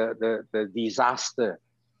the disaster.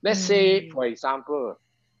 Let's say, for example,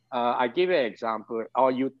 I give you an example, or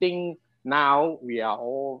you think now we are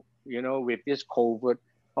all, with this COVID,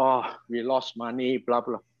 we lost money, blah,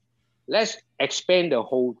 blah. Let's expand the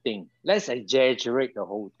whole thing. Let's exaggerate the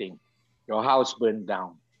whole thing. Your house burned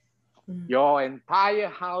down. Your entire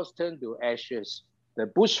house turned to ashes. The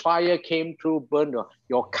bushfire came through, burned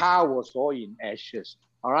your car was all in ashes.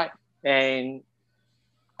 All right. And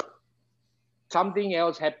something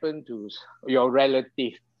else happened to your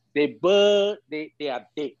relative. They burned, they are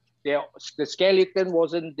dead. The skeleton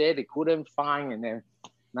wasn't there, they couldn't find. And then,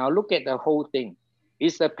 now look at the whole thing.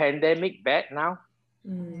 Is the pandemic bad now?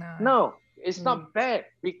 No, it's not bad,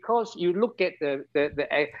 because you look at the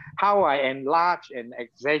how I enlarge and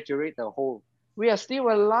exaggerate the whole. We are still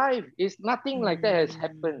alive. It's nothing like that has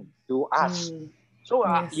happened to us. So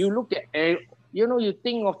you look at you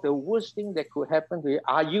think of the worst thing that could happen to you.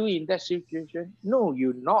 Are you in that situation? No,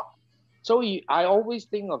 you're not. So I always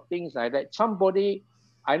think of things like that. Somebody,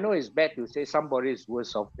 I know it's bad to say somebody is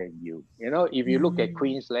worse off than you. If you look at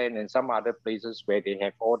Queensland and some other places where they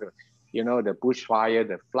have all the, the bushfire,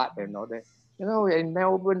 the flood and all that. In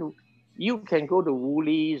Melbourne, you can go to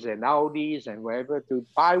Woolies and Aldi's and wherever to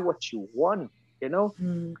buy what you want,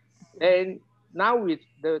 And now with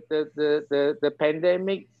the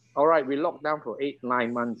pandemic, all right, we locked down for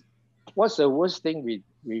 8-9 months. What's the worst thing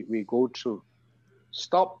we go through?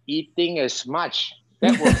 Stop eating as much.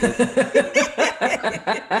 That was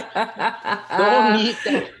don't eat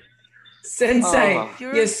that. Sensei,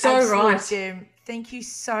 you're so right. Jim. Thank you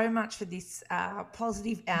so much for this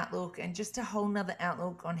positive outlook, and just a whole nother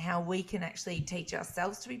outlook on how we can actually teach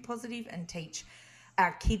ourselves to be positive and teach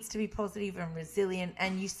our kids to be positive and resilient.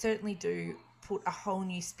 And you certainly do put a whole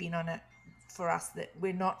new spin on it for us, that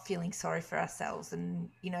we're not feeling sorry for ourselves, and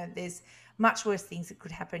there's much worse things that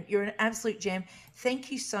could happen. You're an absolute gem.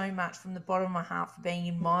 Thank you so much from the bottom of my heart for being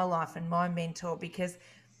in my life and my mentor, because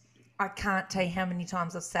I can't tell you how many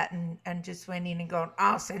times I've sat and just went in and gone,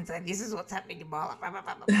 Sensei, this is what's happening in my life. Blah, blah,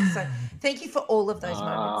 blah, blah. So thank you for all of those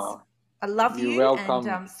moments. I love you, welcome. And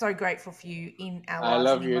I'm so grateful for you in our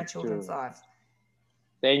lives and in my children's lives.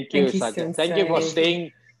 Thank you, Sajja. Thank you for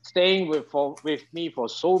staying with me for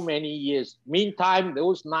so many years. Meantime,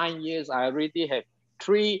 those 9 years, I already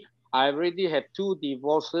have 2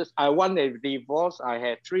 divorces. I won a divorce. I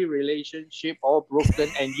had 3 relationships, all broken,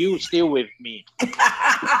 and you still with me.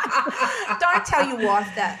 Don't tell your wife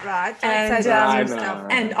that, right?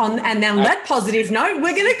 And on that positive note,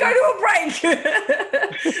 we're going to go to a break.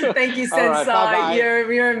 Thank you, Sensei. Right,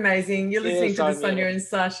 you're amazing. You're listening to the Sonia. Sonia and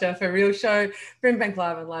Sasha For Real show, Brimbank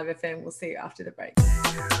Live on Live FM. We'll see you after the break.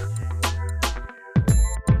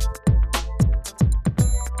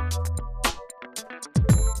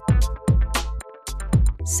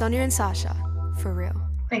 Sonia and Sasha For Real.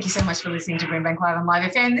 Thank you so much for listening to Brimbank Live on Live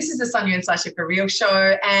FM. This is the Sonia and Sasha For Real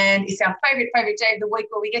show, and it's our favourite day of the week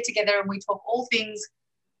where we get together and we talk all things,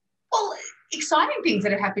 exciting things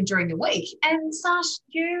that have happened during the week. And Sash,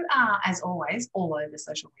 you are, as always, all over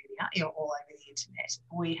social media. You're all over the internet.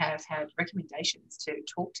 We have had recommendations to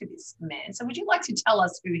talk to this man. So would you like to tell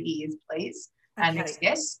us who he is, please? Our next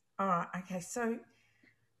guest. All right. Okay. So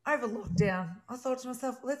over lockdown, I thought to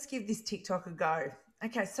myself, let's give this TikTok a go.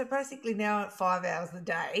 Okay, so basically now 5 hours a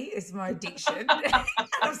day is my addiction. And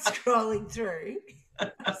I'm scrolling through.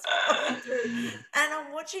 And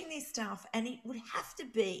I'm watching this stuff, and it would have to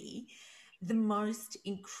be the most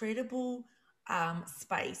incredible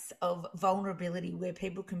space of vulnerability where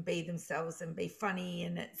people can be themselves and be funny,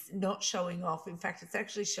 and it's not showing off. In fact, it's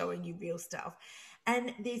actually showing you real stuff.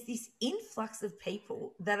 And there's this influx of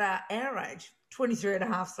people that are our age, 23 and a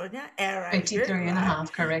half, Sonia, our age. 23 and a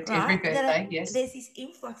half, correct. Every birthday, yes. There's this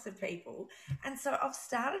influx of people. And so I've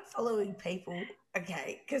started following people,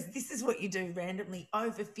 okay, because this is what you do randomly,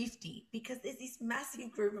 over 50, because there's this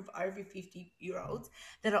massive group of over 50-year-olds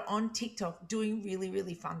that are on TikTok doing really,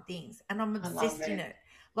 really fun things. And I'm obsessed in it.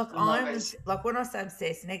 Like when I say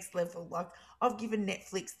obsessed, next level, like I've given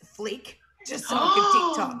Netflix the flick just so I can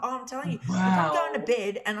TikTok. Oh, I'm telling you, wow. Like I'm going to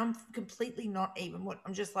bed and I'm completely not even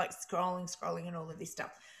I'm just like scrolling and all of this stuff.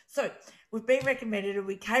 So we've been recommended and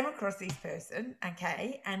we came across this person,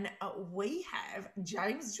 okay, and we have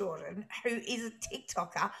James Jordan, who is a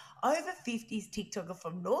TikToker, over 50s TikToker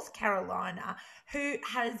from North Carolina, who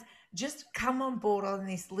has just come on board on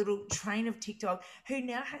this little train of TikTok, who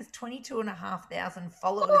now has 22,500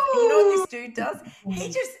 followers. And you know what this dude does?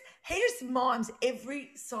 He just mimes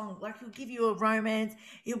every song. Like he'll give you a romance.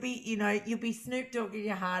 You'll be Snoop Dogging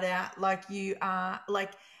your heart out. Like you are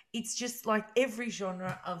like, it's just like every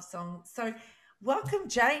genre of song. So welcome,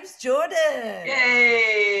 James Jordan.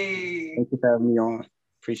 Yay. Thank you for having me on.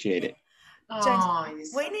 Appreciate it.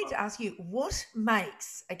 James, we need to ask you what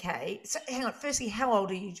makes, okay, so hang on, firstly, how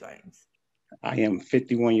old are you, James? I am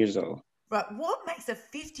 51 years old. Right, what makes a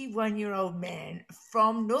 51-year-old man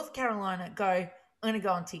from North Carolina go, I'm going to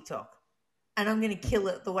go on TikTok and I'm going to kill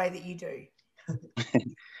it the way that you do?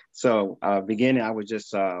 So beginning, I was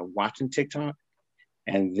just watching TikTok.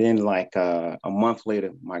 And then like a month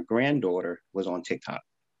later, my granddaughter was on TikTok.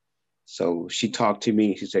 So she talked to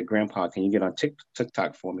me. She said, Grandpa, can you get on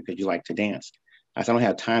TikTok for me because you like to dance? I said, I don't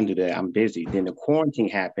have time to do that. I'm busy. Then the quarantine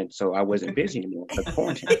happened, so I wasn't busy anymore. The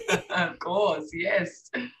quarantine. Of course, yes.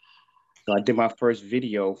 So I did my first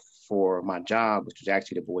video for my job, which was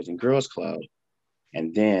actually the Boys and Girls Club.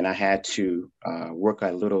 And then I had to work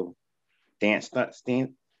a little dance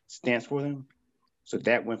stance for them. So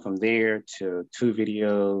that went from there to 2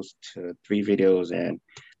 videos to 3 videos. And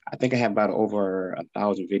I think I have about over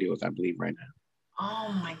 1,000 videos, I believe, right now.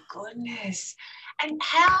 Oh my goodness. And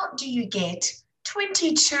how do you get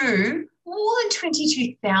more than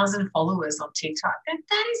 22,000 followers on TikTok?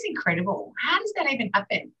 That is incredible. How does that even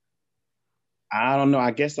happen? I don't know.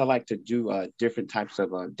 I guess I like to do different types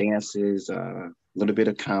of dances, a little bit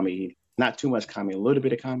of comedy, not too much comedy, a little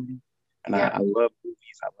bit of comedy. And I love movies.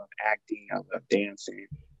 I love acting. I love dancing.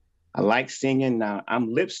 I like singing. Now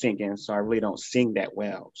I'm lip syncing, so I really don't sing that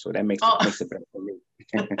well. So that makes it better for me.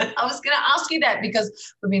 I was going to ask you that because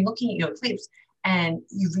we've been looking at your clips and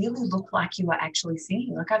you really look like you are actually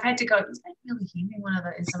singing. Like I've had to go, is that really him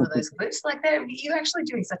in some of those clips? Like that, you're actually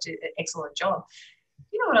doing such an excellent job.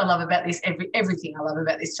 You know what I love about this, everything I love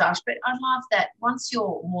about this, Tash, but I love that once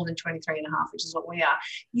you're more than 23 and a half, which is what we are,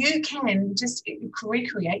 you can just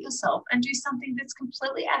recreate yourself and do something that's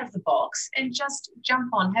completely out of the box and just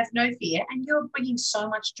jump on, have no fear, and you're bringing so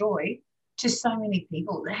much joy to so many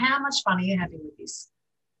people. How much fun are you having with this?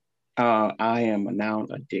 I am now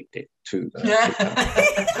addicted to I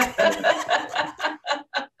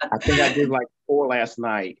think I did like 4 last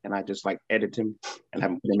night, and I just like edited them and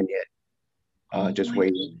haven't put them in yet. Just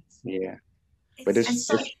waiting. Yeah. But it's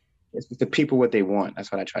the people what they want. That's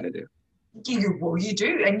what I try to do. You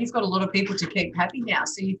do, and you've got a lot of people to keep happy now,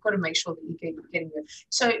 so you've got to make sure that you keep getting it.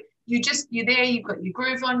 So you're there, you've got your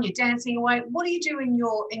groove on, you're dancing away. What do you do in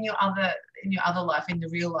your other life, in the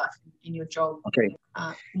real life, in your job? Okay.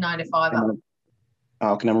 9 to 5.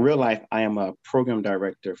 In real life, I am a program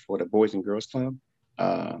director for the Boys and Girls Club,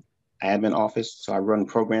 admin office. So I run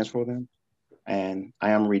programs for them, and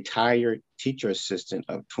I am a retired teacher assistant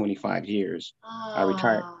of 25 years. I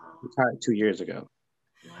retired 2 years ago.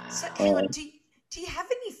 Wow. So hang on, do you have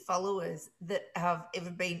any followers that have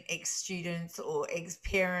ever been ex-students or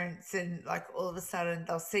ex-parents, and like all of a sudden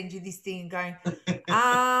they'll send you this thing and going,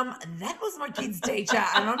 that was my kid's teacher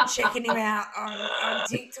and I'm checking him out on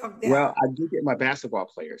TikTok now? Well, I do get my basketball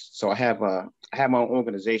players. So I have my own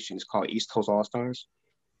organization. It's called East Coast All Stars.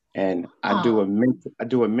 And I do a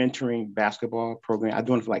mentoring basketball program. I've been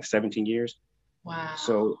doing it for like 17 years. Wow.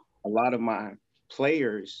 So a lot of my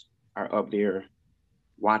players are up there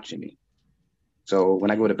watching me. So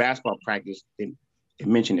when I go to basketball practice, they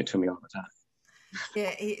mention it to me all the time.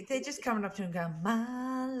 Yeah, they're just coming up to him and going,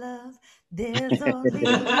 my love, there's only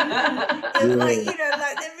like, like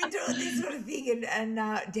they've been doing this sort of thing and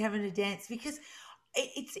having a dance, because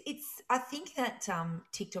It's I think that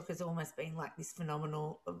TikTok has almost been like this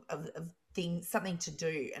phenomenal of thing, something to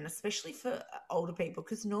do, and especially for older people,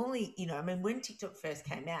 because normally, I mean, when TikTok first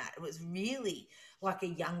came out, it was really like a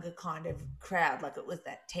younger kind of crowd, like it was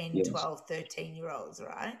that 10, Yes. 12, 13-year-olds,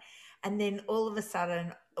 right? And then all of a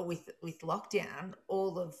sudden with lockdown,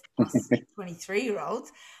 all of us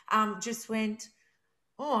 23-year-olds just went,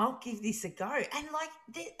 oh, I'll give this a go. And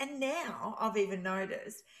and now I've even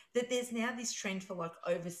noticed that there's now this trend for like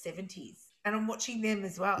over 70s, and I'm watching them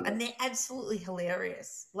as well. And they're absolutely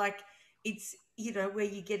hilarious. Like it's, where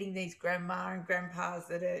you're getting these grandma and grandpas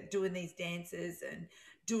that are doing these dances and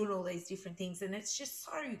doing all these different things. And it's just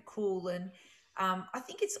so cool. And I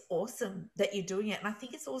think it's awesome that you're doing it. And I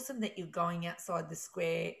think it's awesome that you're going outside the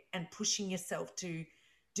square and pushing yourself to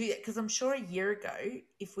do that, because I'm sure a year ago,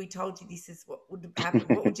 if we told you this is what would happen,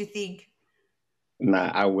 what would you think?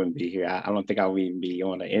 Nah, I wouldn't be here. I don't think I would even be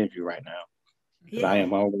on the interview right now. Yeah.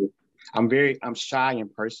 I'm shy in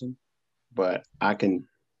person, but I can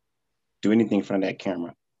do anything in front of that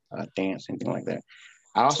camera, dance, anything like that.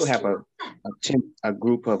 I also have a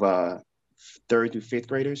group of 3rd through 5th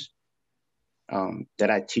graders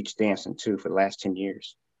that I teach dancing to for the last 10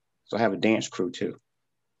 years. So I have a dance crew too.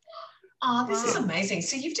 Oh, this is amazing.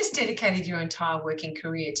 So you've just dedicated your entire working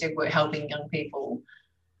career to helping young people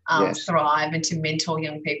Yes. thrive and to mentor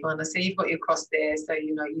young people. And I see you've got your cross there. So,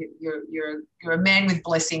 you're a man with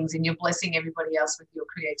blessings, and you're blessing everybody else with your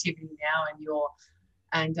creativity now, and you're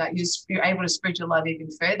able to spread your love even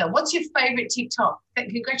further. What's your favorite TikTok?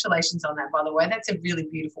 Congratulations on that, by the way. That's a really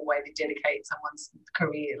beautiful way to dedicate someone's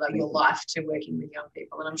career, like your life, to working with young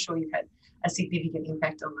people. And I'm sure you've had a significant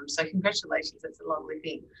impact on them. So congratulations. That's a lovely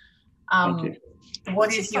thing. Thank you.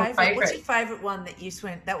 What is your favorite? What's your favorite one that you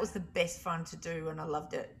went, that was the best fun to do and I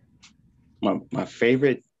loved it? My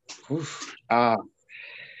favorite,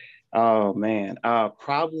 oh man,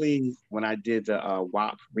 probably when I did the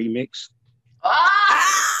WAP remix. Ah!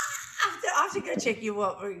 I have to go check your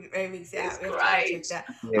WAP remix out. It's great.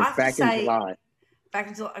 Yeah, back in July. Back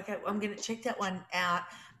in July. Okay, I'm going to check that one out.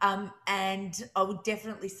 And I would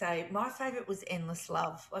definitely say my favorite was Endless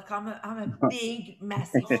Love. Like I'm a big,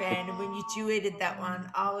 massive fan. And when you duetted that one,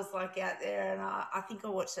 I was like out there, and I think I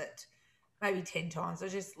watched it maybe 10 times. I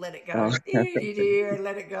just let it go. And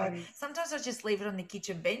let it go. Sometimes I just leave it on the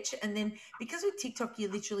kitchen bench. And then because with TikTok, you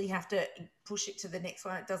literally have to push it to the next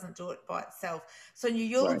one. It doesn't do it by itself. So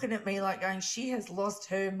you're looking at me like going, she has lost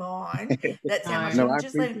her mind. That's how much I'm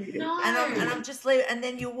just leaving. And I'm just leaving. And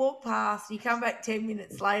then you walk past, you come back 10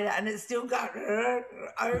 minutes later, and it's still going over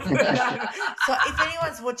and over. So if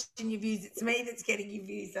anyone's watching your views, it's me that's getting your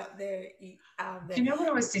views up there. Do you know what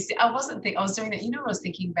I was just? I was doing that. You know what I was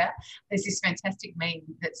thinking about? There's this fantastic meme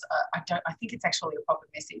that's I think it's actually a proper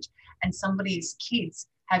message, and somebody's kids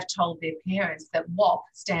have told their parents that WAP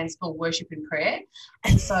stands for worship and prayer,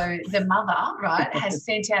 and so the mother, right, has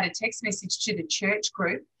sent out a text message to the church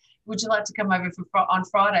group. Would you like to come over on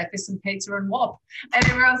Friday for some pizza and WAP? And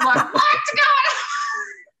everyone's like, "What's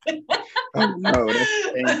going on?" Oh no,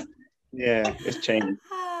 that's changed. Yeah, it's changed.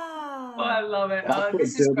 Oh, I love it.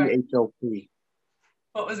 This is great. WHOP.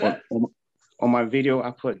 What was that? On my video,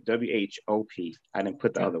 I put WHOP. I didn't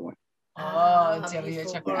put the other one. Oh, WHOP.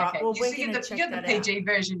 Okay. Right, well, you get the PG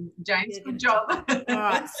version, James. Good job. All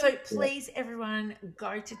right. So please, everyone,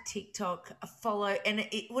 go to TikTok, follow, and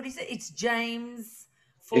what is it? It's James.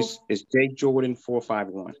 It's J Jordan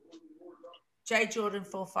 451. J Jordan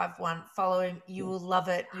 451. Follow him. You will love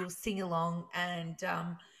it. You'll sing along and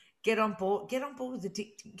get on board. Get on board the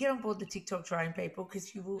TikTok train, people,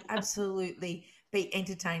 because you will absolutely be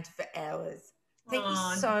entertained for hours. Thank you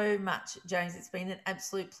so much, James. It's been an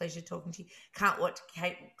absolute pleasure talking to you. Can't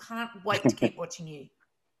wait to keep watching you.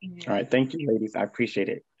 Yeah. All right. Thank you, ladies. I appreciate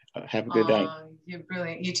it. Have a good day. You're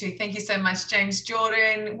brilliant. You too. Thank you so much, James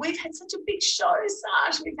Jordan. We've had such a big show,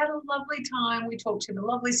 Sash. We've had a lovely time. We talked to the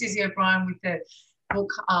lovely Susie O'Brien with the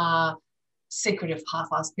book Secret of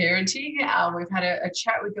Half-Assed Parenting. We've had a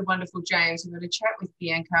chat with the wonderful James. We've had a chat with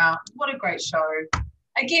Bianca. What a great show.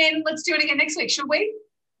 Again, let's do it again next week, shall we?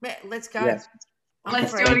 Yeah, let's go. Yes.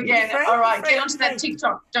 Let's do it again. All right, get onto that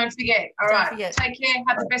TikTok. Don't forget. All right, take care.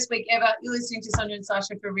 Have the best week ever. You're listening to Sonia and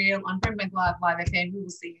Sasha For Real on Brimbank Live FM. We will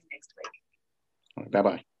see you next week.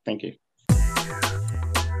 Bye-bye. Thank you.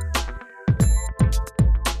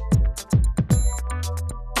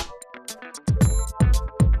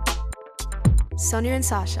 Sonia and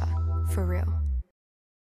Sasha For Real.